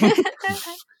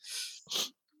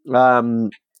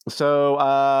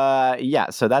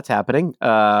 So that's happening.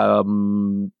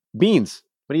 Beans,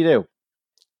 what do you do?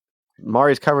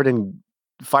 Mari's covered in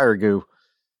fire goo.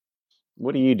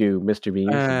 What do you do, Mr.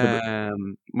 Beans?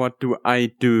 What do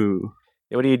I do?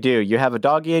 What do? You have a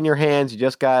doggy in your hands. You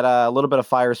just got a little bit of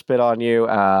fire spit on you,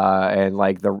 and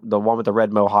like the one with the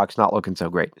red mohawk's not looking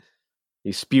so great.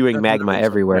 He's spewing magma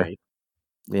everywhere.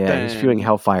 So yeah, he's spewing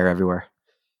hellfire everywhere.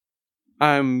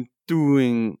 I'm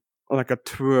doing like a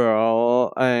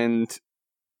twirl and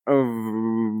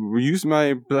use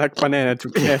my black banana to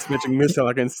cast magic missile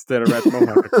against the red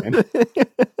mohawk again.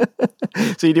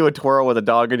 So you do a twirl with a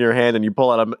dog in your hand, and you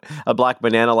pull out a black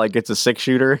banana like it's a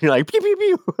 6-shooter. You're like pew pew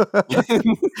pew.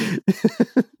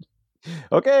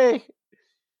 Okay.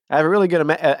 I have a really good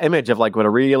image of like what a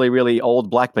really, really old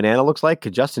black banana looks like.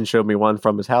 Cause Justin showed me one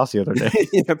from his house the other day.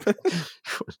 Yep.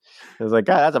 I was like,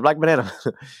 God, that's a black banana.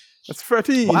 That's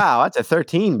 13. Wow, that's a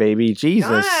 13, baby. Jesus.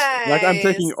 Nice. Like I'm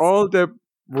taking all the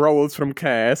rolls from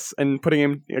Cass and putting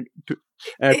him to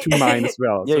mine as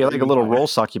well. Yeah, So you're like a little roll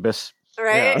succubus.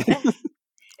 Right? Yeah.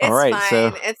 It's All right, fine.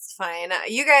 so- It's fine.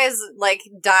 You guys like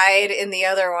died in the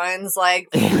other ones. Like,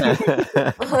 We like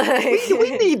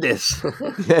need this.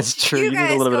 That's true. You,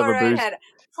 guys need a little bit go of a right boost. ahead.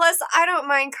 Plus, I don't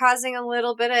mind causing a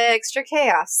little bit of extra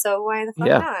chaos. So why the fuck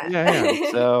Yeah. not?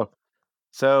 Yeah.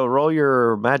 So roll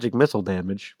your magic missile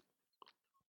damage.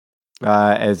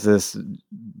 As this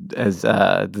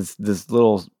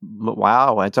little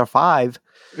it's a 5.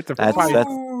 It's a That's- 5.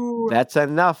 That's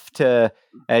enough to,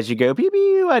 as you go pew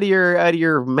pew out of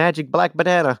your magic black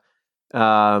banana.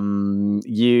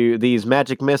 These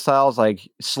magic missiles like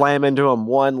slam into him.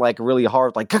 One like really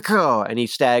hard, like caw, and he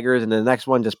staggers, and the next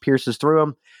one just pierces through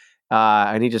him,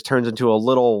 and he just turns into a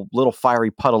little fiery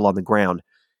puddle on the ground.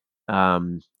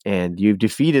 And you've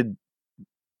defeated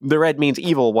the red means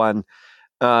evil one.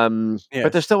 Yes.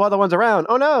 But there's still other ones around.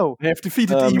 Oh no, I have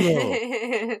defeated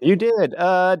evil. you did.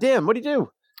 Dim, what do you do?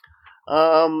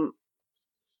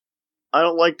 I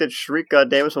don't like that Shriek. God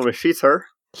damn it! So I'm gonna sheath her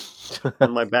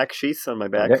on my back. Sheath on my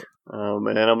back. Okay.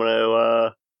 And I'm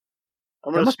gonna.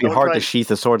 It must be hard to sheath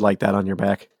a sword like that on your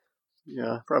back.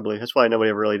 Yeah, probably. That's why nobody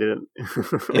ever really did it.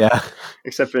 Yeah.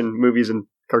 Except in movies and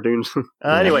cartoons.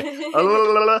 Anyway,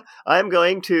 I'm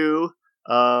going to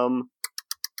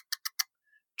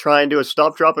try and do a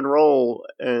stop, drop, and roll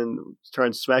and try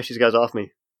and smash these guys off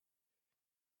me.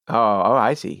 Oh,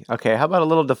 I see. Okay, how about a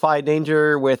little defy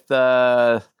danger with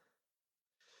let's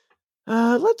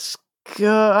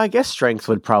go. I guess strength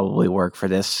would probably work for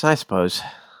this, I suppose.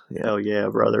 Yeah. Oh yeah,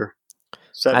 brother.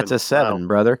 7. That's a 7,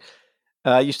 brother.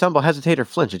 You stumble, hesitate, or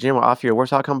flinch. Did anyone offer you a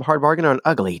worse outcome, hard bargain, or an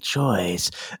ugly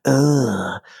choice?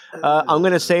 I'm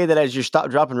going to say that as you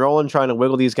stop, drop, and rolling, trying to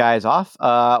wiggle these guys off,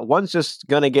 one's just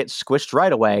going to get squished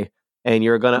right away, and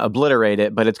you're going to obliterate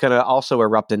it, but it's going to also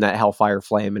erupt in that hellfire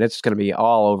flame, and it's going to be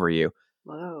all over you.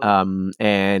 Wow. I'm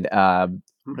going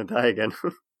to die again.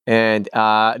 And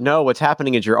no, what's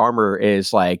happening is your armor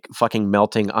is like fucking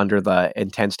melting under the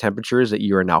intense temperatures that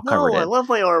you are now covered in. I love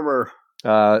my armor.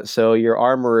 So your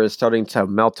armor is starting to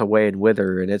melt away and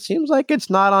wither, and it seems like it's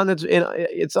not on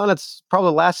it's on its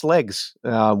probably last legs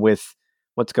with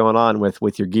what's going on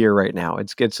with your gear right now.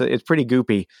 It's pretty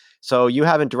goopy. So you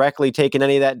haven't directly taken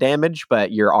any of that damage,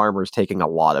 but your armor's taking a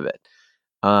lot of it.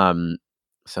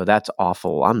 So that's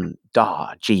awful.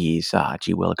 Gee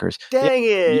willikers. Dang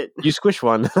it! You squish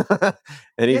one,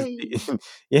 and he's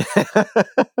yeah.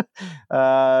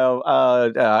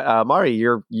 Mari,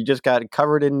 you just got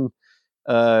covered in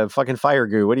fucking fire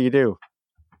goo. What do you do?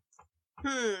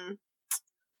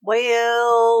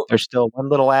 Well, there's still one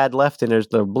little ad left, and there's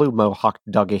the blue mohawk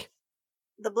doggy.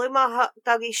 The blue mohawk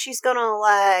doggy. She's gonna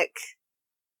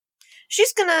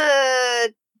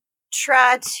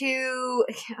try to.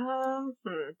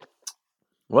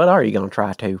 What are you gonna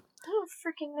try to? I don't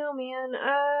freaking know, man.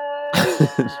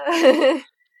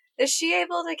 Is she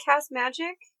able to cast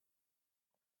magic?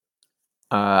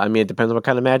 I mean, it depends on what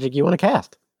kind of magic you want to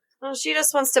cast. Well, she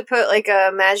just wants to put like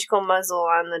a magical muzzle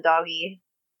on the doggy.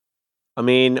 I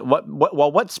mean,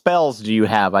 what spells do you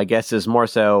have? I guess is more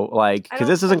so like because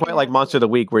this isn't quite like Monster of the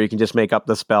Week where you can just make up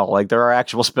the spell. Like there are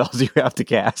actual spells you have to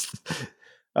cast.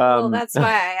 Well, that's why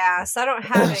I asked. I don't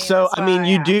have any. So I mean,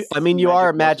 you do. I mean, you are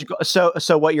a magical. So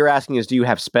what you're asking is, do you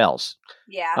have spells?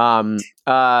 Yeah.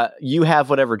 You have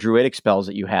whatever druidic spells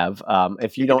that you have.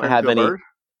 If you don't have any,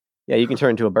 yeah, you can turn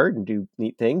into a bird and do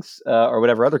neat things, or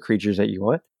whatever other creatures that you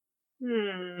want.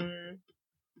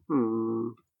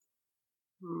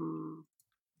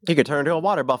 You could turn into a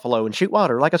water buffalo and shoot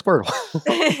water like a squirtle.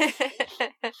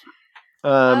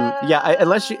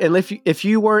 Unless if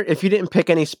you didn't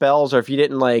pick any spells, or if you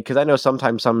didn't like, because I know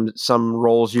sometimes some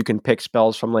roles you can pick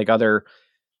spells from like other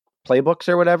playbooks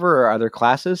or whatever, or other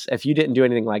classes. If you didn't do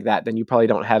anything like that, then you probably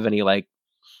don't have any like.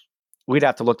 We'd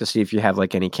have to look to see if you have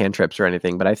like any cantrips or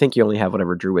anything, but I think you only have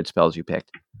whatever druid spells you picked.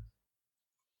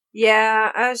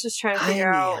 Yeah, I was just trying to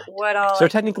figure out what all. So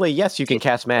technically, yes, you can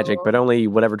cast magic, but only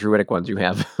whatever druidic ones you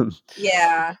have.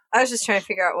 Yeah, I was just trying to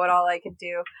figure out what all I could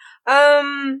do.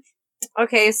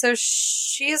 Okay, so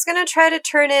she's gonna try to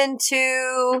turn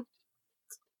into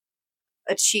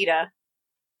a cheetah.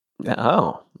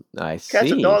 Oh, I see. Cats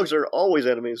and dogs are always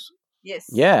enemies. Yes.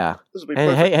 Yeah. This will be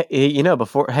and perfect.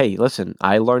 hey, listen,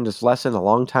 I learned this lesson a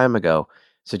long time ago.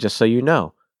 So just so you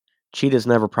know, cheetahs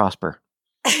never prosper.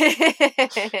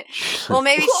 Well,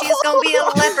 maybe she's gonna be a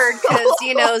leopard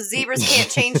because zebras can't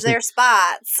change their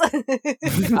spots.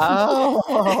 Oh.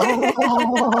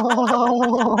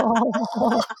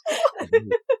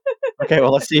 Okay,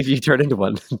 well, let's see if you turn into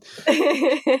one. That's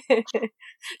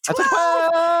a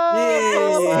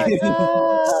 12!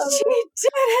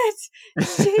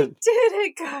 She did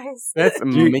it, guys. That's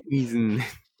amazing.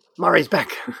 Mari's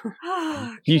back.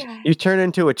 Oh, you turn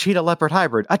into a cheetah leopard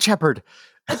hybrid, a shepherd.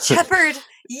 A shepherd,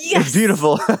 yes, it's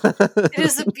beautiful. It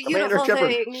is a beautiful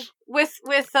thing with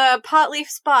pot leaf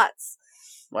spots.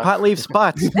 Wow. Pot leaf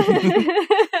spots.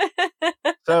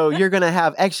 So you're gonna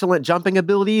have excellent jumping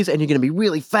abilities, and you're gonna be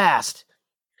really fast.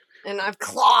 And I have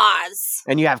claws.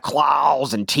 And you have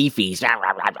claws and teethies. And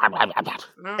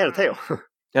a tail.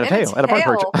 And a tail. And a bark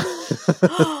perch.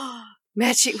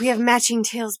 Matching. We have matching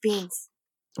tails, Beans.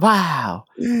 Wow,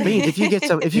 Beans! If you get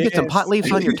some pot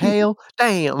leaves on your tail,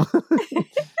 damn.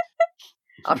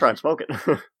 I'll try and smoke it.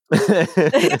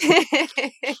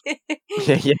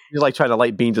 Yeah, you're like trying to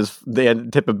light the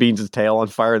tip of Beans' tail on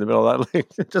fire in the middle of that. Like,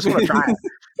 just want to try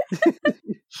it.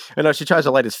 I know she tries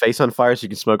to light his face on fire so you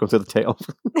can smoke him through the tail.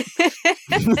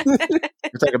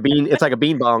 It's like a bean. It's like a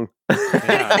bean bong.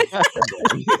 Yeah.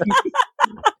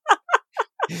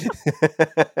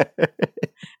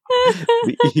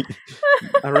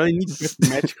 I really need to get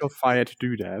magical fire to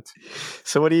do that.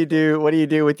 So what do you do? What do you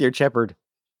do with your shepherd?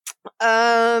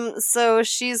 So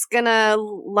she's gonna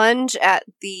lunge at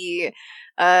the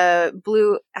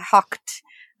blue hawked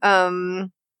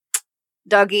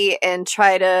doggy and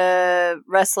try to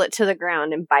wrestle it to the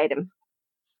ground and bite him.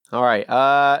 All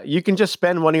right. You can just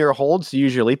spend one of your holds to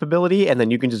use your leap ability, and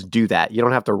then you can just do that. You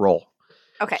don't have to roll.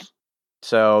 Okay.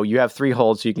 So you have 3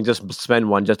 holds, so you can just spend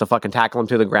one just to fucking tackle them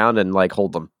to the ground and like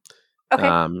hold them.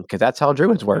 Okay. Because that's how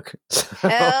druids work.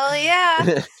 Hell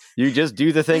yeah. You just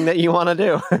do the thing that you want to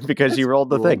do because you rolled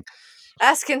the thing.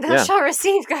 Ask and thou shalt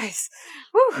receive, guys.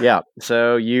 Woo. Yeah.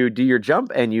 So you do your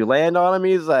jump and you land on him.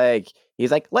 He's like,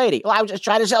 lady, well, I was just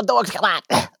trying to sell dogs. Come on.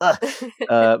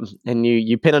 And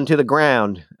you pin him to the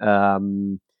ground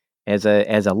as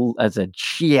a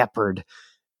shepherd.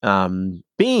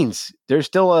 Beans. There's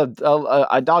still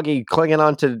a doggy clinging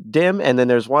onto Dim, and then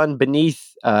there's one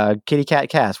beneath Kitty Cat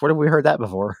Cass. Where have we heard that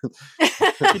before?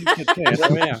 Kitty Cat Cass,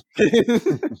 oh yeah.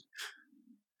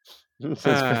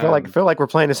 I feel like we're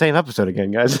playing the same episode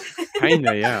again, guys.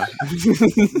 Kinda, yeah.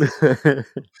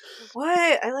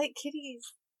 What? I like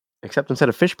kitties. Except instead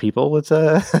of fish people, it's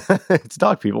it's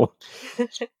dog people.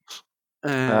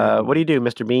 What do you do,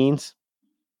 Mr. Beans?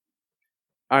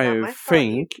 Not I my fault,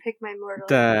 you think pick my mortal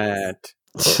that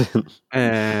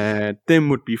Dim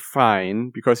would be fine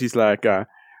because he's like a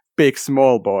big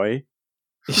small boy.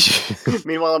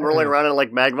 Meanwhile, I'm rolling around in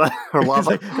like magma or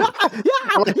lava.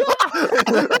 I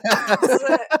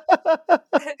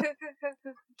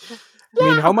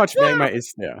mean, how much magma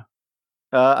is there?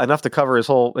 Enough to cover his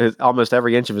almost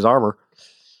every inch of his armor.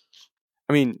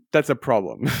 I mean, that's a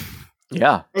problem.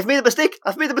 Yeah, I've made a mistake.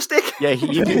 yeah.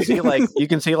 You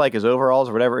can see like his overalls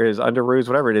or whatever, his underoos,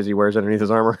 whatever it is he wears underneath his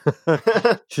armor.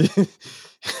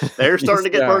 They're starting to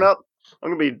get burned up.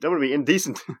 I'm gonna be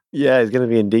indecent. Yeah, he's gonna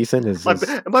be indecent. My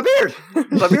beard. Is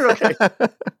my beard okay?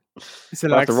 Is there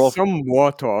like some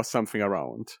water or something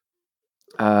around?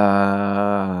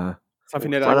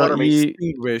 Something that I want to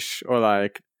extinguish or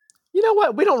like. You know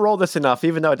what? We don't roll this enough,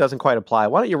 even though it doesn't quite apply.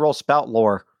 Why don't you roll spout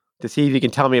lore to see if you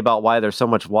can tell me about why there's so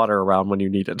much water around when you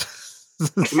need it?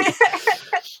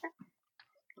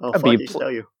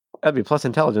 That'd be plus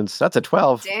intelligence. That's a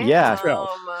 12. Damn. Yeah. 12.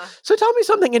 So tell me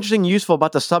something interesting, useful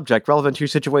about the subject relevant to your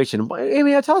situation. I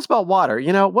mean, tell us about water.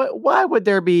 You know, why would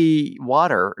there be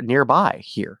water nearby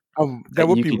here? There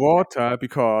would be water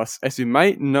because, as you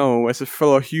might know, as a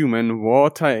fellow human,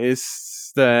 water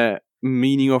is the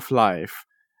meaning of life.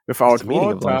 Without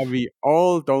water, we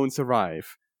all don't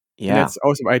survive. Yeah. And that's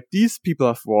also why these people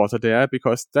have water there,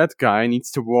 because that guy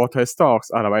needs to water his dogs,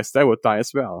 otherwise they would die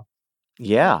as well.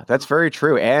 Yeah, that's very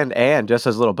true. And just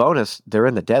as a little bonus, they're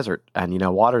in the desert, and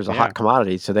water is a hot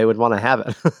commodity, so they would want to have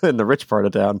it in the rich part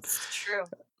of town. It's true.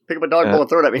 Pick up a dog bowl and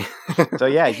throw it at me. So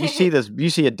yeah, you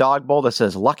see a dog bowl that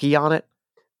says "Lucky" on it,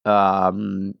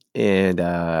 and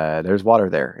there's water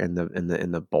there in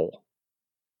the bowl,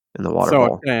 in the water bowl.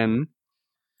 So then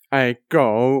I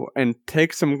go and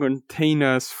take some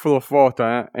containers full of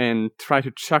water and try to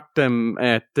chuck them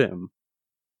at them.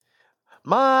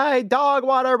 My dog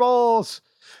water bowls!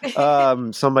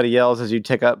 Somebody yells as you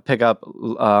pick up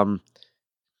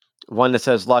one that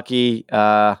says "Lucky,"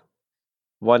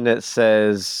 one that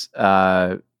says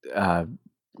 "PW"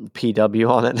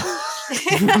 on it.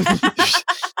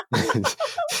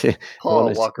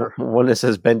 Paul Walker. One that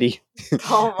says "Bendy."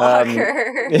 Paul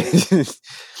Walker.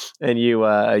 And you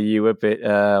whip it.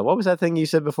 What was that thing you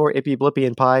said before? Ippy, Blippy,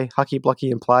 and Pie? Hucky, Blucky,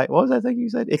 and Pie? What was that thing you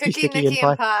said? Icky, Sticky, and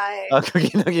Pie? Cookie,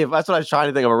 Nookie, and Pie. That's what I was trying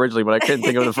to think of originally, but I couldn't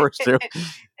think of the first two.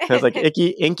 I was like, Icky,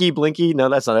 Inky, Blinky. No,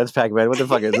 that's not. That's Pac-Man. What the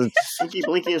fuck is it? Inky,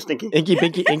 Blinky, and Stinky.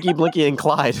 Inky, Blinky, and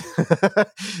Clyde.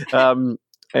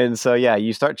 And so, yeah,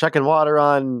 you start chucking water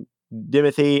on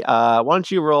Dimothy. Why don't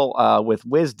you roll with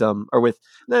wisdom or with...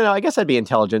 No, I guess that'd be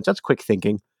intelligence. That's quick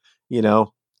thinking,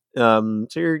 So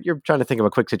you're trying to think of a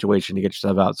quick situation to get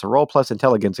yourself out. So roll plus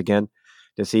intelligence again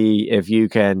to see if you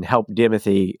can help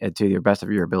Dimothy to the best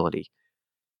of your ability.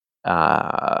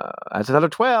 That's another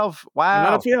 12. Wow.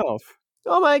 Another 12.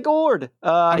 Oh my god.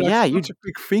 You're such a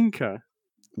quick thinker.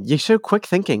 You're so quick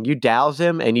thinking. You douse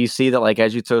him and you see that like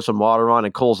as you throw some water on,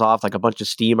 it cools off, like a bunch of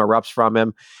steam erupts from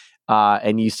him.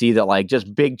 And you see that like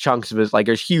just big chunks of his, like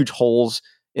there's huge holes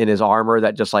in his armor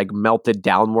that just like melted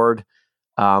downward.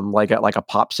 Like a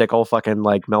popsicle fucking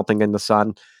like melting in the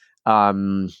sun.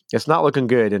 It's not looking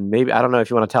good, and maybe I don't know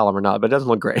if you want to tell him or not, but it doesn't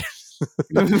look great.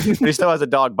 He still has a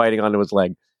dog biting onto his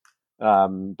leg.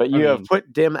 But you have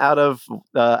put Dim out of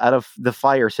the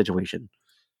fire situation.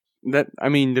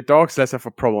 The dog's less of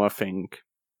a problem, I think,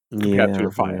 compared to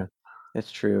the fire. Yeah.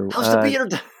 That's true. How's the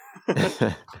beard?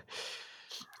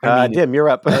 Dim, you're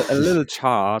up. a little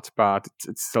charred, but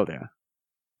it's still there.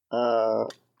 I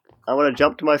want to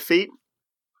jump to my feet.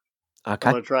 Okay.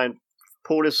 I'm going to try and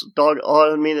pull this dog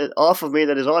off of me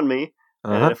that is on me.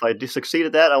 And if I do succeed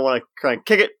at that, I want to try and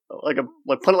kick it like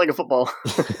punt it like a football.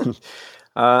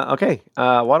 Okay.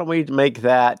 Why don't we make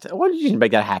that? Why don't you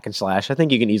make that hack and slash? I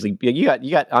think you can easily. You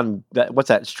got on that. What's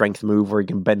that strength move where you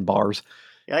can bend bars?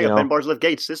 Yeah, I got bend bars, lift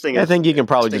gates. This thing. I think you can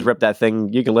probably just rip that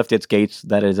thing. You can lift its gates.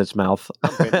 That is its mouth.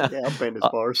 I'll bend its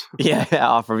bars. Yeah,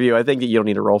 off of you. I think that you don't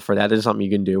need to roll for that. This is something you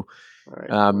can do. All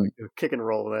right. Kick and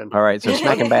roll then. All right. So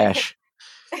smack and bash.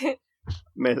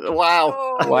 Man,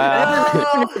 wow. Oh, Wow.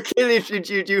 no.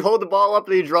 You hold the ball up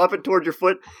and you drop it towards your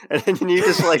foot, and then you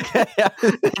just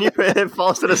it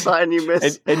falls to the side and you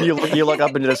miss. And you look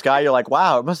up into the sky. You're like,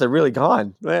 wow, it must have really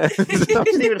gone. I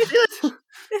didn't even feel it.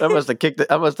 I must have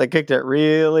kicked it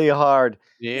really hard.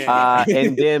 Yeah.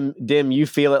 And Dim, you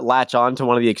feel it latch onto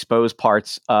one of the exposed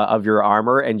parts of your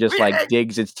armor and just like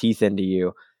digs its teeth into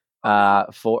you.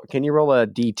 Can you roll a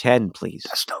D10, please?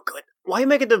 That's no good. Why are you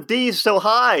making the D's so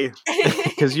high?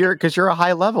 Because you're a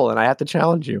high level, and I have to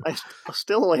challenge you. I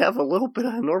still only have a little bit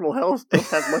of normal health. Don't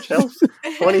have much health.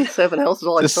 27 health is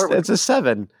all I start with. It's a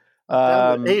 7.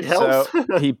 8 health.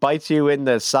 So he bites you in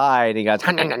the side. And he goes,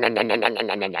 Fuck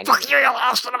you, you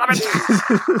lost son of a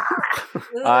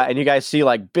bitch! and you guys see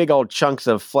like big old chunks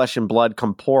of flesh and blood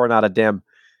come pouring out of Dim.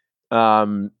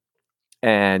 And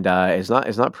it's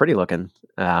not pretty looking.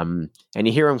 And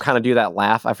you hear him kind of do that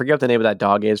laugh. I forget what the name of that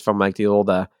dog is from like the old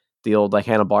like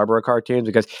Hanna-Barbera cartoons,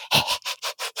 because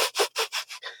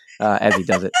as he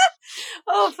does it.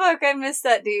 Oh fuck! I missed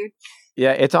that dude.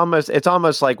 Yeah, it's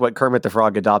almost like what Kermit the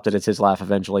Frog adopted as his laugh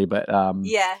eventually. But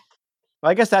Yeah.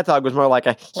 I guess that dog was more like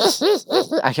a.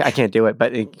 I can't do it,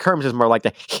 but Kermit is more like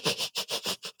the.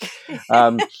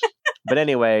 But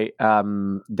anyway,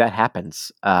 that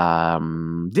happens.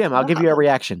 Dim, I'll give you a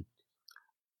reaction.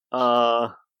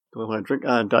 Do I want to drink?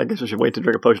 I guess I should wait to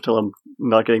drink a potion until I'm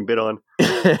not getting bit on.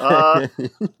 At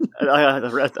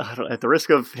the risk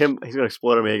of him, he's going to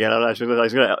explode on me again. I'm not sure.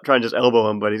 He's going to try and just elbow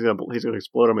him, but he's going to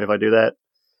explode on me if I do that.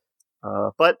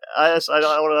 But I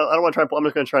don't want to try. I'm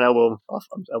just going to try and elbow him off.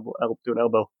 Do an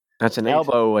elbow. That's an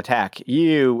elbow attack.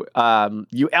 You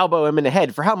elbow him in the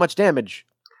head for how much damage?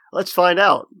 Let's find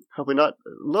out. Hopefully not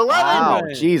 11. Wow,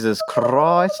 Jesus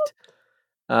Christ!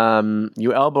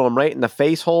 You elbow him right in the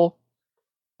face hole.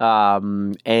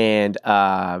 And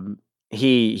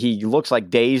he looks like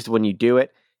dazed when you do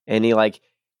it, and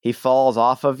he falls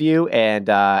off of you, and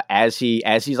as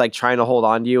he's like trying to hold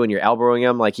on to you and you're elbowing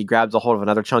him, like he grabs a hold of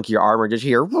another chunk of your armor, just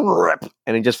hear rip,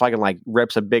 and he just fucking like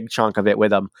rips a big chunk of it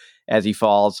with him as he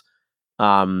falls.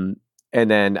 And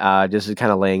then just is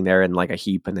kind of laying there in like a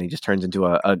heap, and then he just turns into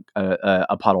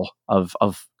a puddle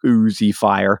of oozy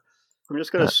fire. I'm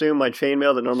just going to assume my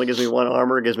chainmail that normally gives me 1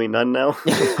 armor gives me none now.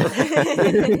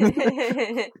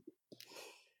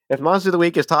 If Monster of the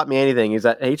Week has taught me anything, is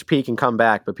that HP can come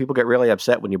back, but people get really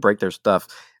upset when you break their stuff.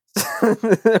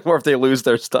 Or if they lose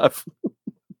their stuff.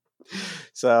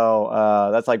 So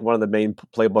that's like one of the main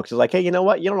playbooks is like, hey, you know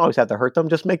what? You don't always have to hurt them.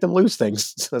 Just make them lose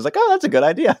things. So I was like, oh, that's a good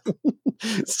idea.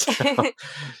 So, They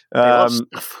love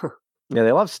stuff. Yeah,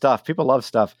 they love stuff. People love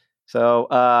stuff. So,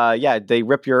 yeah, they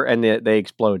rip and they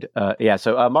explode. Yeah.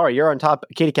 So, Mari, you're on top,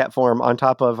 kitty cat form, on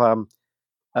top of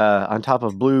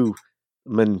Blue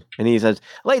Man, and he says,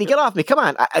 "Lady, get off me! Come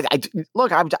on!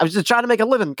 Look, I was just trying to make a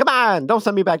living. Come on! Don't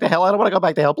send me back to hell. I don't want to go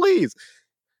back to hell, please."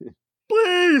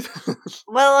 Please.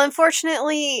 Well,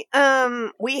 unfortunately,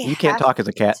 You can't talk as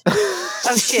a cat.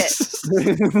 Oh shit!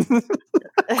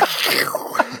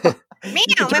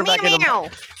 Meow, meow, meow,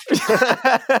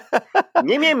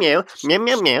 Meow, meow, meow, meow,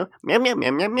 meow, meow, meow, meow,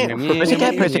 meow, meow, meow.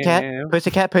 Pussycat, pussycat,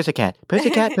 pussycat, pussycat,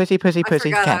 pussycat, pussy, pussy, I pussy,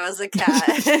 forgot cat. I was a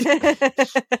cat.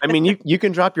 I mean, you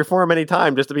can drop your form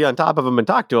anytime just to be on top of him and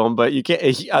talk to him, but you can't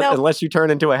unless you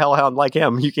turn into a hellhound like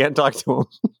him. You can't talk to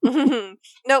him.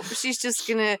 Nope, she's just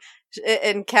gonna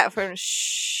in cat form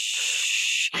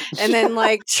shh, and then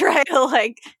like try to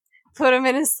like put him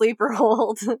in a sleeper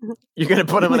hold. You're gonna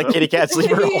put him in a kitty cat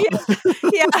sleeper hold.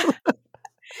 Yeah.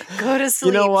 Go to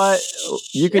sleep. You know what?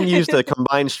 You can use the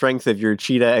combined strength of your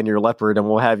cheetah and your leopard, and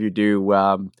we'll have you do.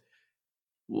 Do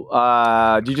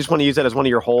you just want to use that as one of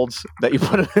your holds that you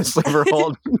put in a sleeper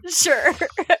hold? Sure.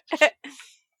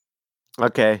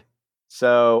 Okay,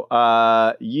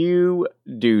 so you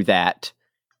do that,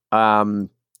 and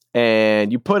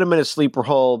you put him in a sleeper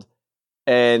hold,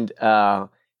 and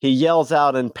he yells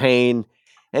out in pain,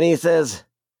 and he says,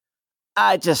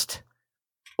 "I just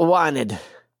wanted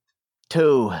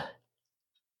to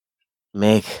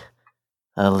make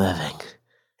a living."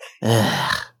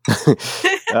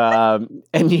 And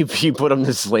you put him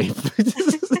to sleep.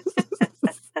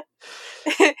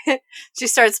 She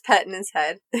starts petting his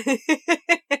head.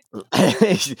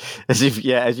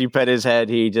 as you pet his head,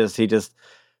 he just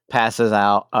passes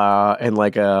out in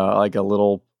like a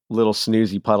little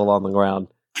snoozy puddle on the ground.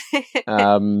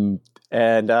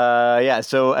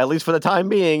 So at least for the time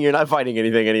being, you're not fighting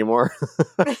anything anymore.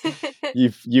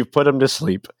 You've put him to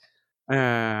sleep.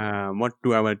 What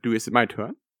do I want to do? Is it my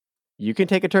turn? You can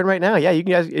take a turn right now. Yeah,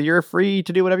 you're free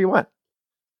to do whatever you want.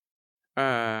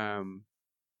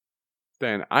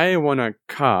 Then I want to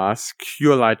cast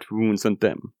Cure Light Wounds on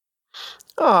them.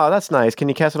 Oh, that's nice. Can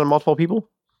you cast it on multiple people?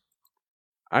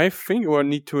 I think I will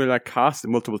need to cast it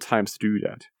multiple times to do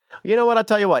that. You know what? I'll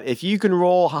tell you what. If you can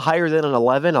roll higher than an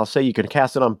 11, I'll say you can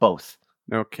cast it on both.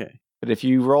 Okay. But if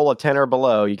you roll a 10 or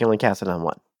below, you can only cast it on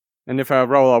one. And if I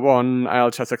roll a 1,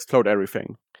 I'll just explode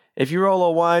everything. If you roll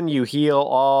a 1, you heal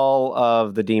all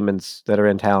of the demons that are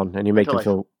in town, and you make them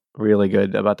feel really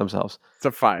good about themselves. It's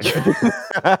a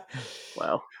 5.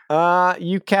 Wow.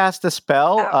 You cast a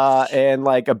spell, and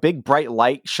like a big bright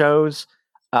light shows,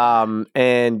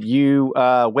 and you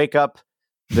wake up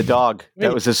the dog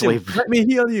that was asleep. Let me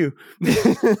heal you.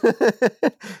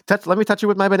 Let me touch you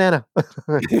with my banana.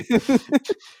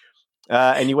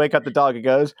 And you wake up the dog and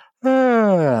goes,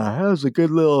 that was a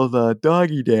good little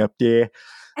doggy nap there.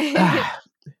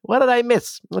 What did I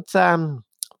miss? What's going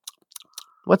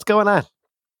on?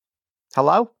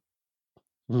 Hello?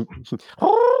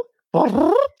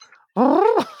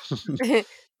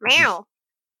 Meow.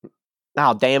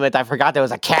 Oh, damn it. I forgot there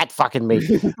was a cat fucking me.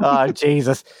 Oh,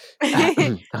 Jesus.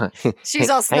 She's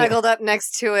all snuggled up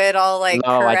next to it, all like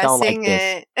caressing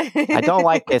it. I don't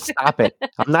like this. Stop it.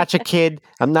 I'm not your kid.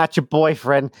 I'm not your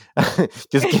boyfriend.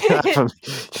 Just get off of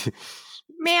me.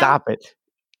 Meow. Stop it.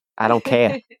 I don't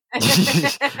care. And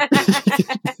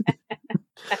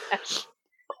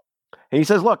he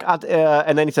says, look,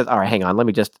 and then he says, all right, hang on. Let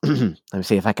me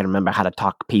see if I can remember how to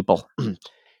talk people.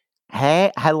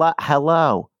 Hey, hello.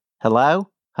 Hello. I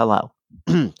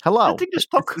think just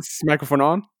talk. Is this microphone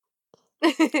on?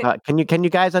 Can you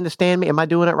guys understand me? Am I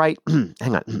doing it right?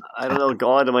 Hang on. I don't know.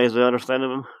 God, am I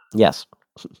understanding him? Yes.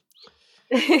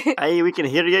 Hey, we can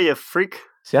hear you, you freak.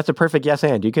 See, that's a perfect yes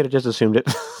and. You could have just assumed it.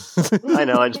 I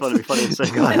know. I just want to be funny and say,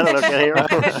 I don't know. Can I hear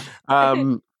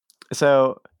him?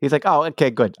 So he's like, oh,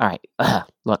 okay, good. All right.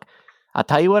 Look, I'll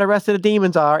tell you what the rest of the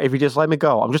demons are if you just let me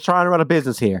go. I'm just trying to run a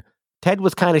business here. Ted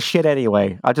was kind of shit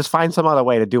anyway. I'll just find some other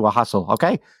way to do a hustle,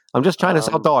 okay? I'm just trying to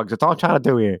sell dogs. That's all I'm trying to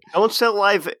do here. Don't sell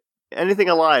anything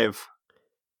alive.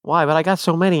 Why? But I got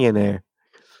so many in there.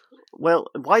 Well,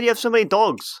 why do you have so many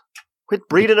dogs? Quit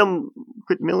breeding them.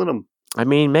 Quit milling them. I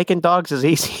mean, making dogs is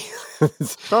easy.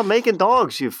 Stop making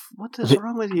dogs. What is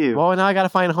wrong with you? Well, now I got to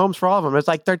find homes for all of them. There's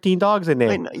like 13 dogs in there.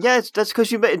 Wait, yeah, that's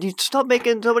because you stop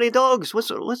making so many dogs. What?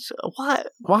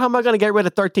 Well, how am I going to get rid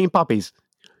of 13 puppies?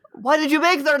 Why did you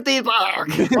make 13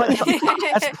 dogs?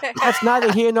 That's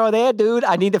neither here nor there, dude.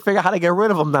 I need to figure out how to get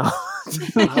rid of them now.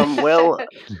 Well,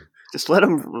 just let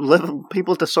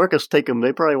people at the circus take them.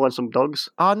 They probably want some dogs.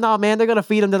 Oh, no, man. They're going to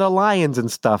feed them to the lions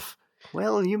and stuff.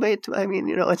 Well, you made. I mean,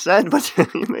 it's sad, but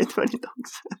you made 20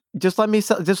 dogs. Just let me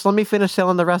finish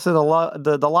selling the rest of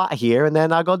the lot here, and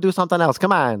then I'll go do something else.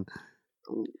 Come on.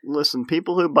 Listen,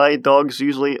 people who buy dogs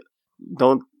usually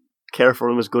don't care for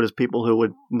them as good as people who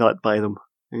would not buy them.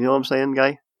 You know what I'm saying,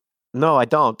 guy? No, I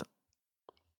don't.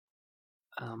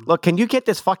 Look, can you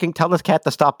tell this cat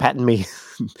to stop petting me?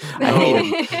 I hate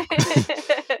him.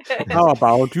 How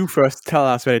about you first tell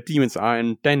us where the demons are,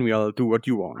 and then we'll do what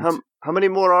you want. How many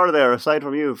more are there aside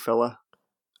from you, fella?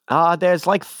 There's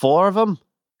like 4 of them.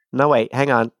 No, wait, hang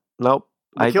on. Nope.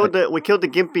 We killed the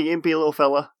gimpy little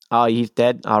fella. Oh, he's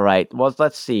dead? All right. Well,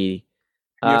 let's see.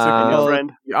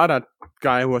 Friend. The other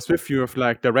guy who was with you with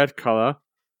the red color,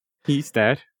 he's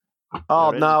dead. Oh,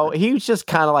 no. He was just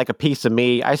kind of like a piece of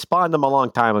me. I spawned him a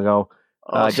long time ago.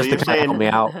 Just to kind of help me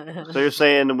out. So you're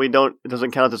saying it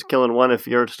doesn't count as killing one if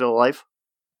you're still alive?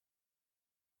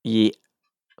 Yeah.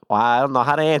 Well, I don't know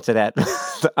how to answer that.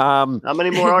 How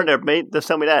many more are there, mate? Just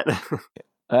tell me that.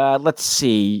 Let's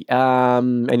see.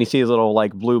 And you see his little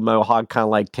blue mohawk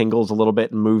kind of tingles a little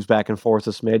bit and moves back and forth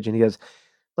a smidge. And he goes,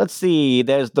 let's see.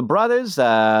 There's the brothers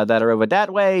that are over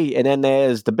that way, and then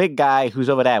there's the big guy who's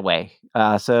over that way.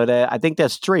 So I think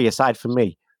there's 3 aside from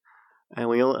me. And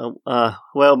we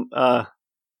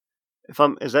if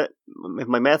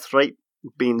my math's right,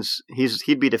 Beans,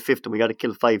 he'd be the 5th, and we got to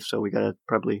kill 5, so we got to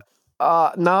probably.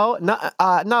 No.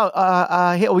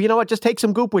 Here, well, you know what? Just take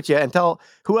some goop with you and tell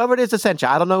whoever it is that sent you.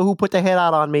 I don't know who put their head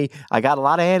out on me. I got a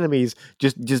lot of enemies.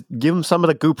 Just give them some of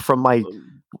the goop from my.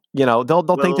 They'll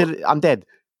think that I'm dead.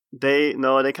 They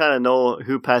kind of know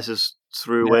who passes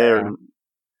through where.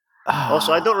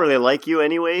 Also, I don't really like you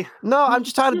anyway. No, I'm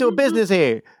just trying to do a business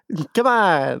here. Come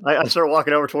on. I start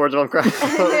walking over towards him. I'm crying.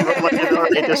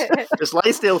 Just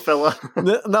lie still, fella.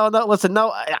 No, listen,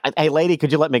 no. Hey, lady,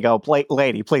 could you let me go?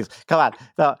 Lady, please. Come on.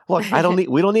 No, look,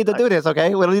 we don't need to do this,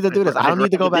 okay? We don't need to do this. I don't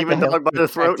need to go back to demon hell. dog by the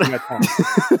throat.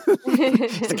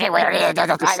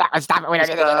 Stop it. We don't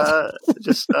need to do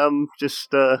this.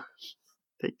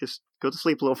 Just go to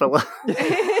sleep, little fella.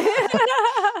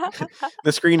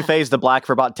 The screen fades to black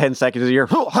for about 10 seconds. You're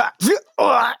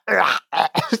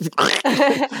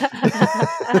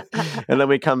and then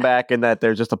we come back and that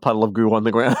there's just a puddle of goo on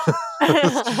the ground.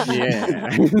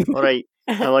 Yeah. All right,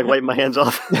 I like wiping my hands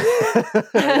off.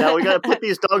 Now we gotta put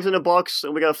these dogs in a box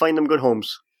and we gotta find them good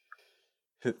homes.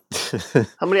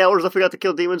 How many hours left we got to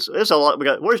kill demons? There's a lot. We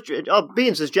got. Where's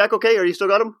Beans? Is Jack okay? Or you still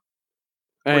got him?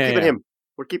 We're keeping him.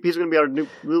 He's gonna be our new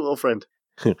little friend.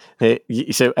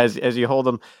 So as you hold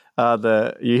him,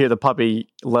 you hear the puppy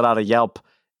let out a yelp,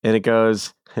 and it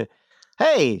goes,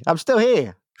 "Hey, I'm still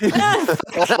here." The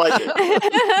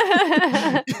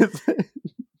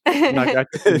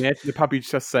puppy's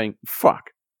just saying,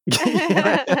 "Fuck."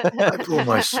 I pull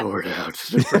my sword out.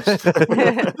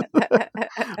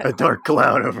 A dark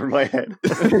cloud over my head.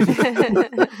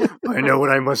 I know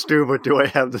what I must do, but do I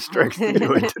have the strength to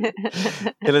do it?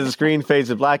 And as the screen fades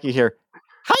to black, you hear,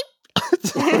 "Hype!"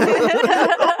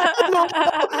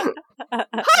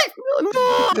 Hype!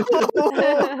 No!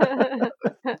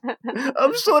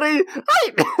 I'm sorry.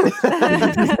 Hype!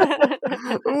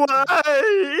 Why?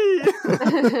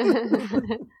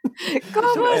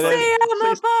 ¿Cómo se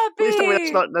llama, papi? Please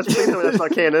tell me that's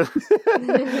not canon.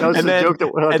 That was a joke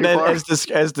that went on and too then far. as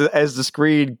the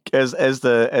screen as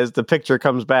the picture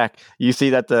comes back, you see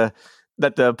that the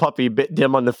puppy bit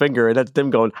Dim on the finger, and that's Dim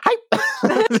going, "Hype!"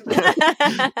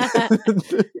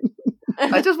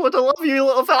 I just want to love you,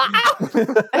 little fella.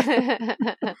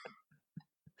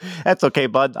 That's okay,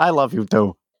 bud. I love you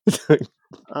too.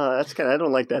 That's kind of. I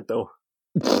don't like that though.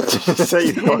 Say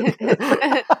you don't.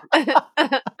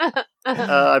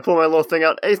 I pull my little thing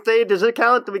out. Hey, Thade, does it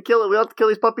count? Do we kill it? We have to kill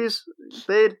these puppies.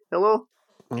 Thade, hello.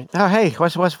 Oh, hey,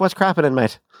 what's crapping,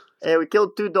 mate? Hey, we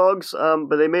killed 2 dogs.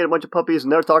 But they made a bunch of puppies,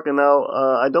 and they're talking now.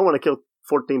 I don't want to kill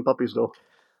 14 puppies though.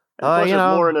 Plus,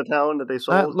 there's more in the town that they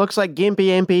sold. Looks like Gimpy,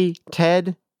 Impy,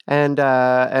 Ted, and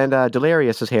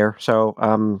Delirious is here. So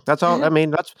that's all. I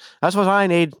mean, that's what I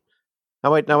need.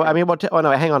 Oh wait, no. I mean, what?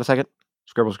 No. Hang on a second.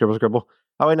 Scribble.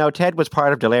 Oh wait, no. Ted was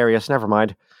part of Delirious. Never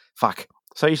mind. Fuck.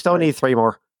 So you still need 3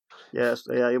 more. Yes,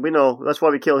 yeah, we know. That's why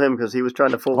we killed him, because he was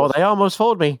trying to fool us. They almost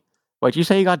fooled me. Wait, you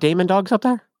say you got demon dogs up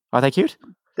there? Are they cute?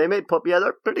 They made puppy. Yeah,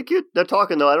 they're pretty cute. They're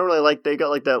talking though. I don't really like. They got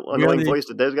like that annoying voice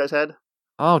that those guys had.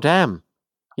 Oh damn.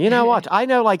 You know what? I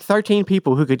know like 13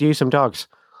 people who could use some dogs.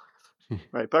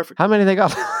 Right, perfect. How many they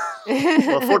got?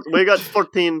 Well, we got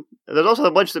 14. There's also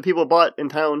a bunch that people bought in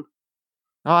town.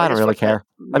 Oh, I don't really care.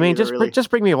 I mean, just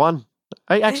bring me one.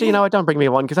 Actually, you know what? Don't bring me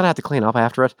one, because then I have to clean up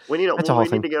after it. We need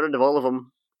to get rid of all of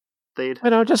them, Thade. You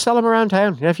know, just sell them around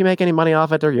town. You know, if you make any money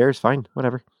off it, they're yours. Fine,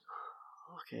 whatever.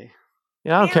 Okay.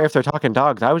 You know, I don't care if they're talking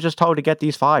dogs. I was just told to get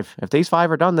these 5. If these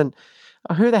 5 are done, then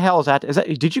who the hell is that?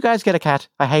 Did you guys get a cat?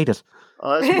 I hate it.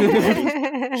 Oh,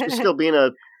 that's she's still being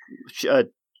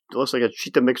looks like a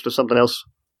cheetah mixed with something else.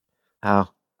 Oh.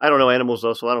 I don't know animals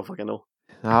though, so I don't fucking know.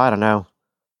 Oh, I don't know.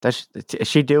 Is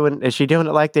she doing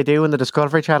it like they do in the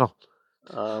Discovery Channel?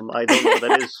 I don't know what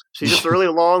that is. She's just a really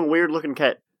long, weird looking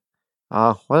cat.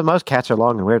 Oh, well, most cats are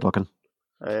long and weird looking.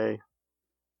 Hey.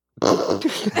 I've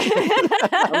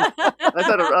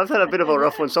had a bit of a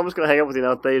rough one, so I'm just going to hang up with you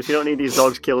now, Dave. If you don't need these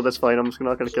dogs killed, that's fine. I'm just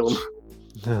not going to kill them.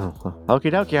 Oh,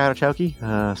 okie dokie,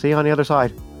 Artichoke. See you on the other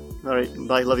side. Alright,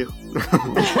 bye. Love you.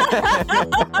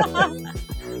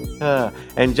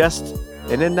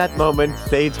 And in that moment,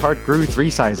 Thade's heart grew 3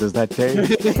 sizes that day.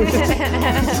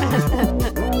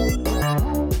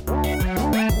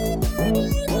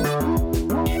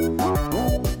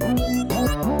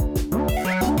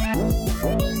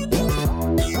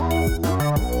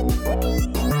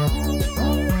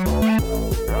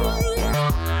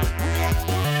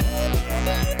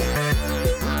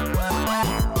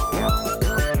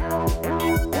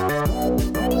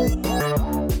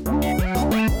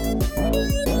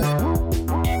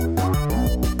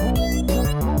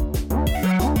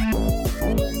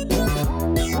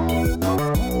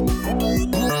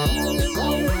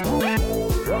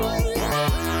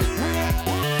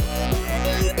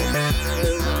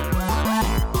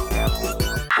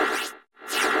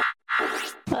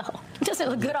 Does it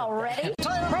look good already?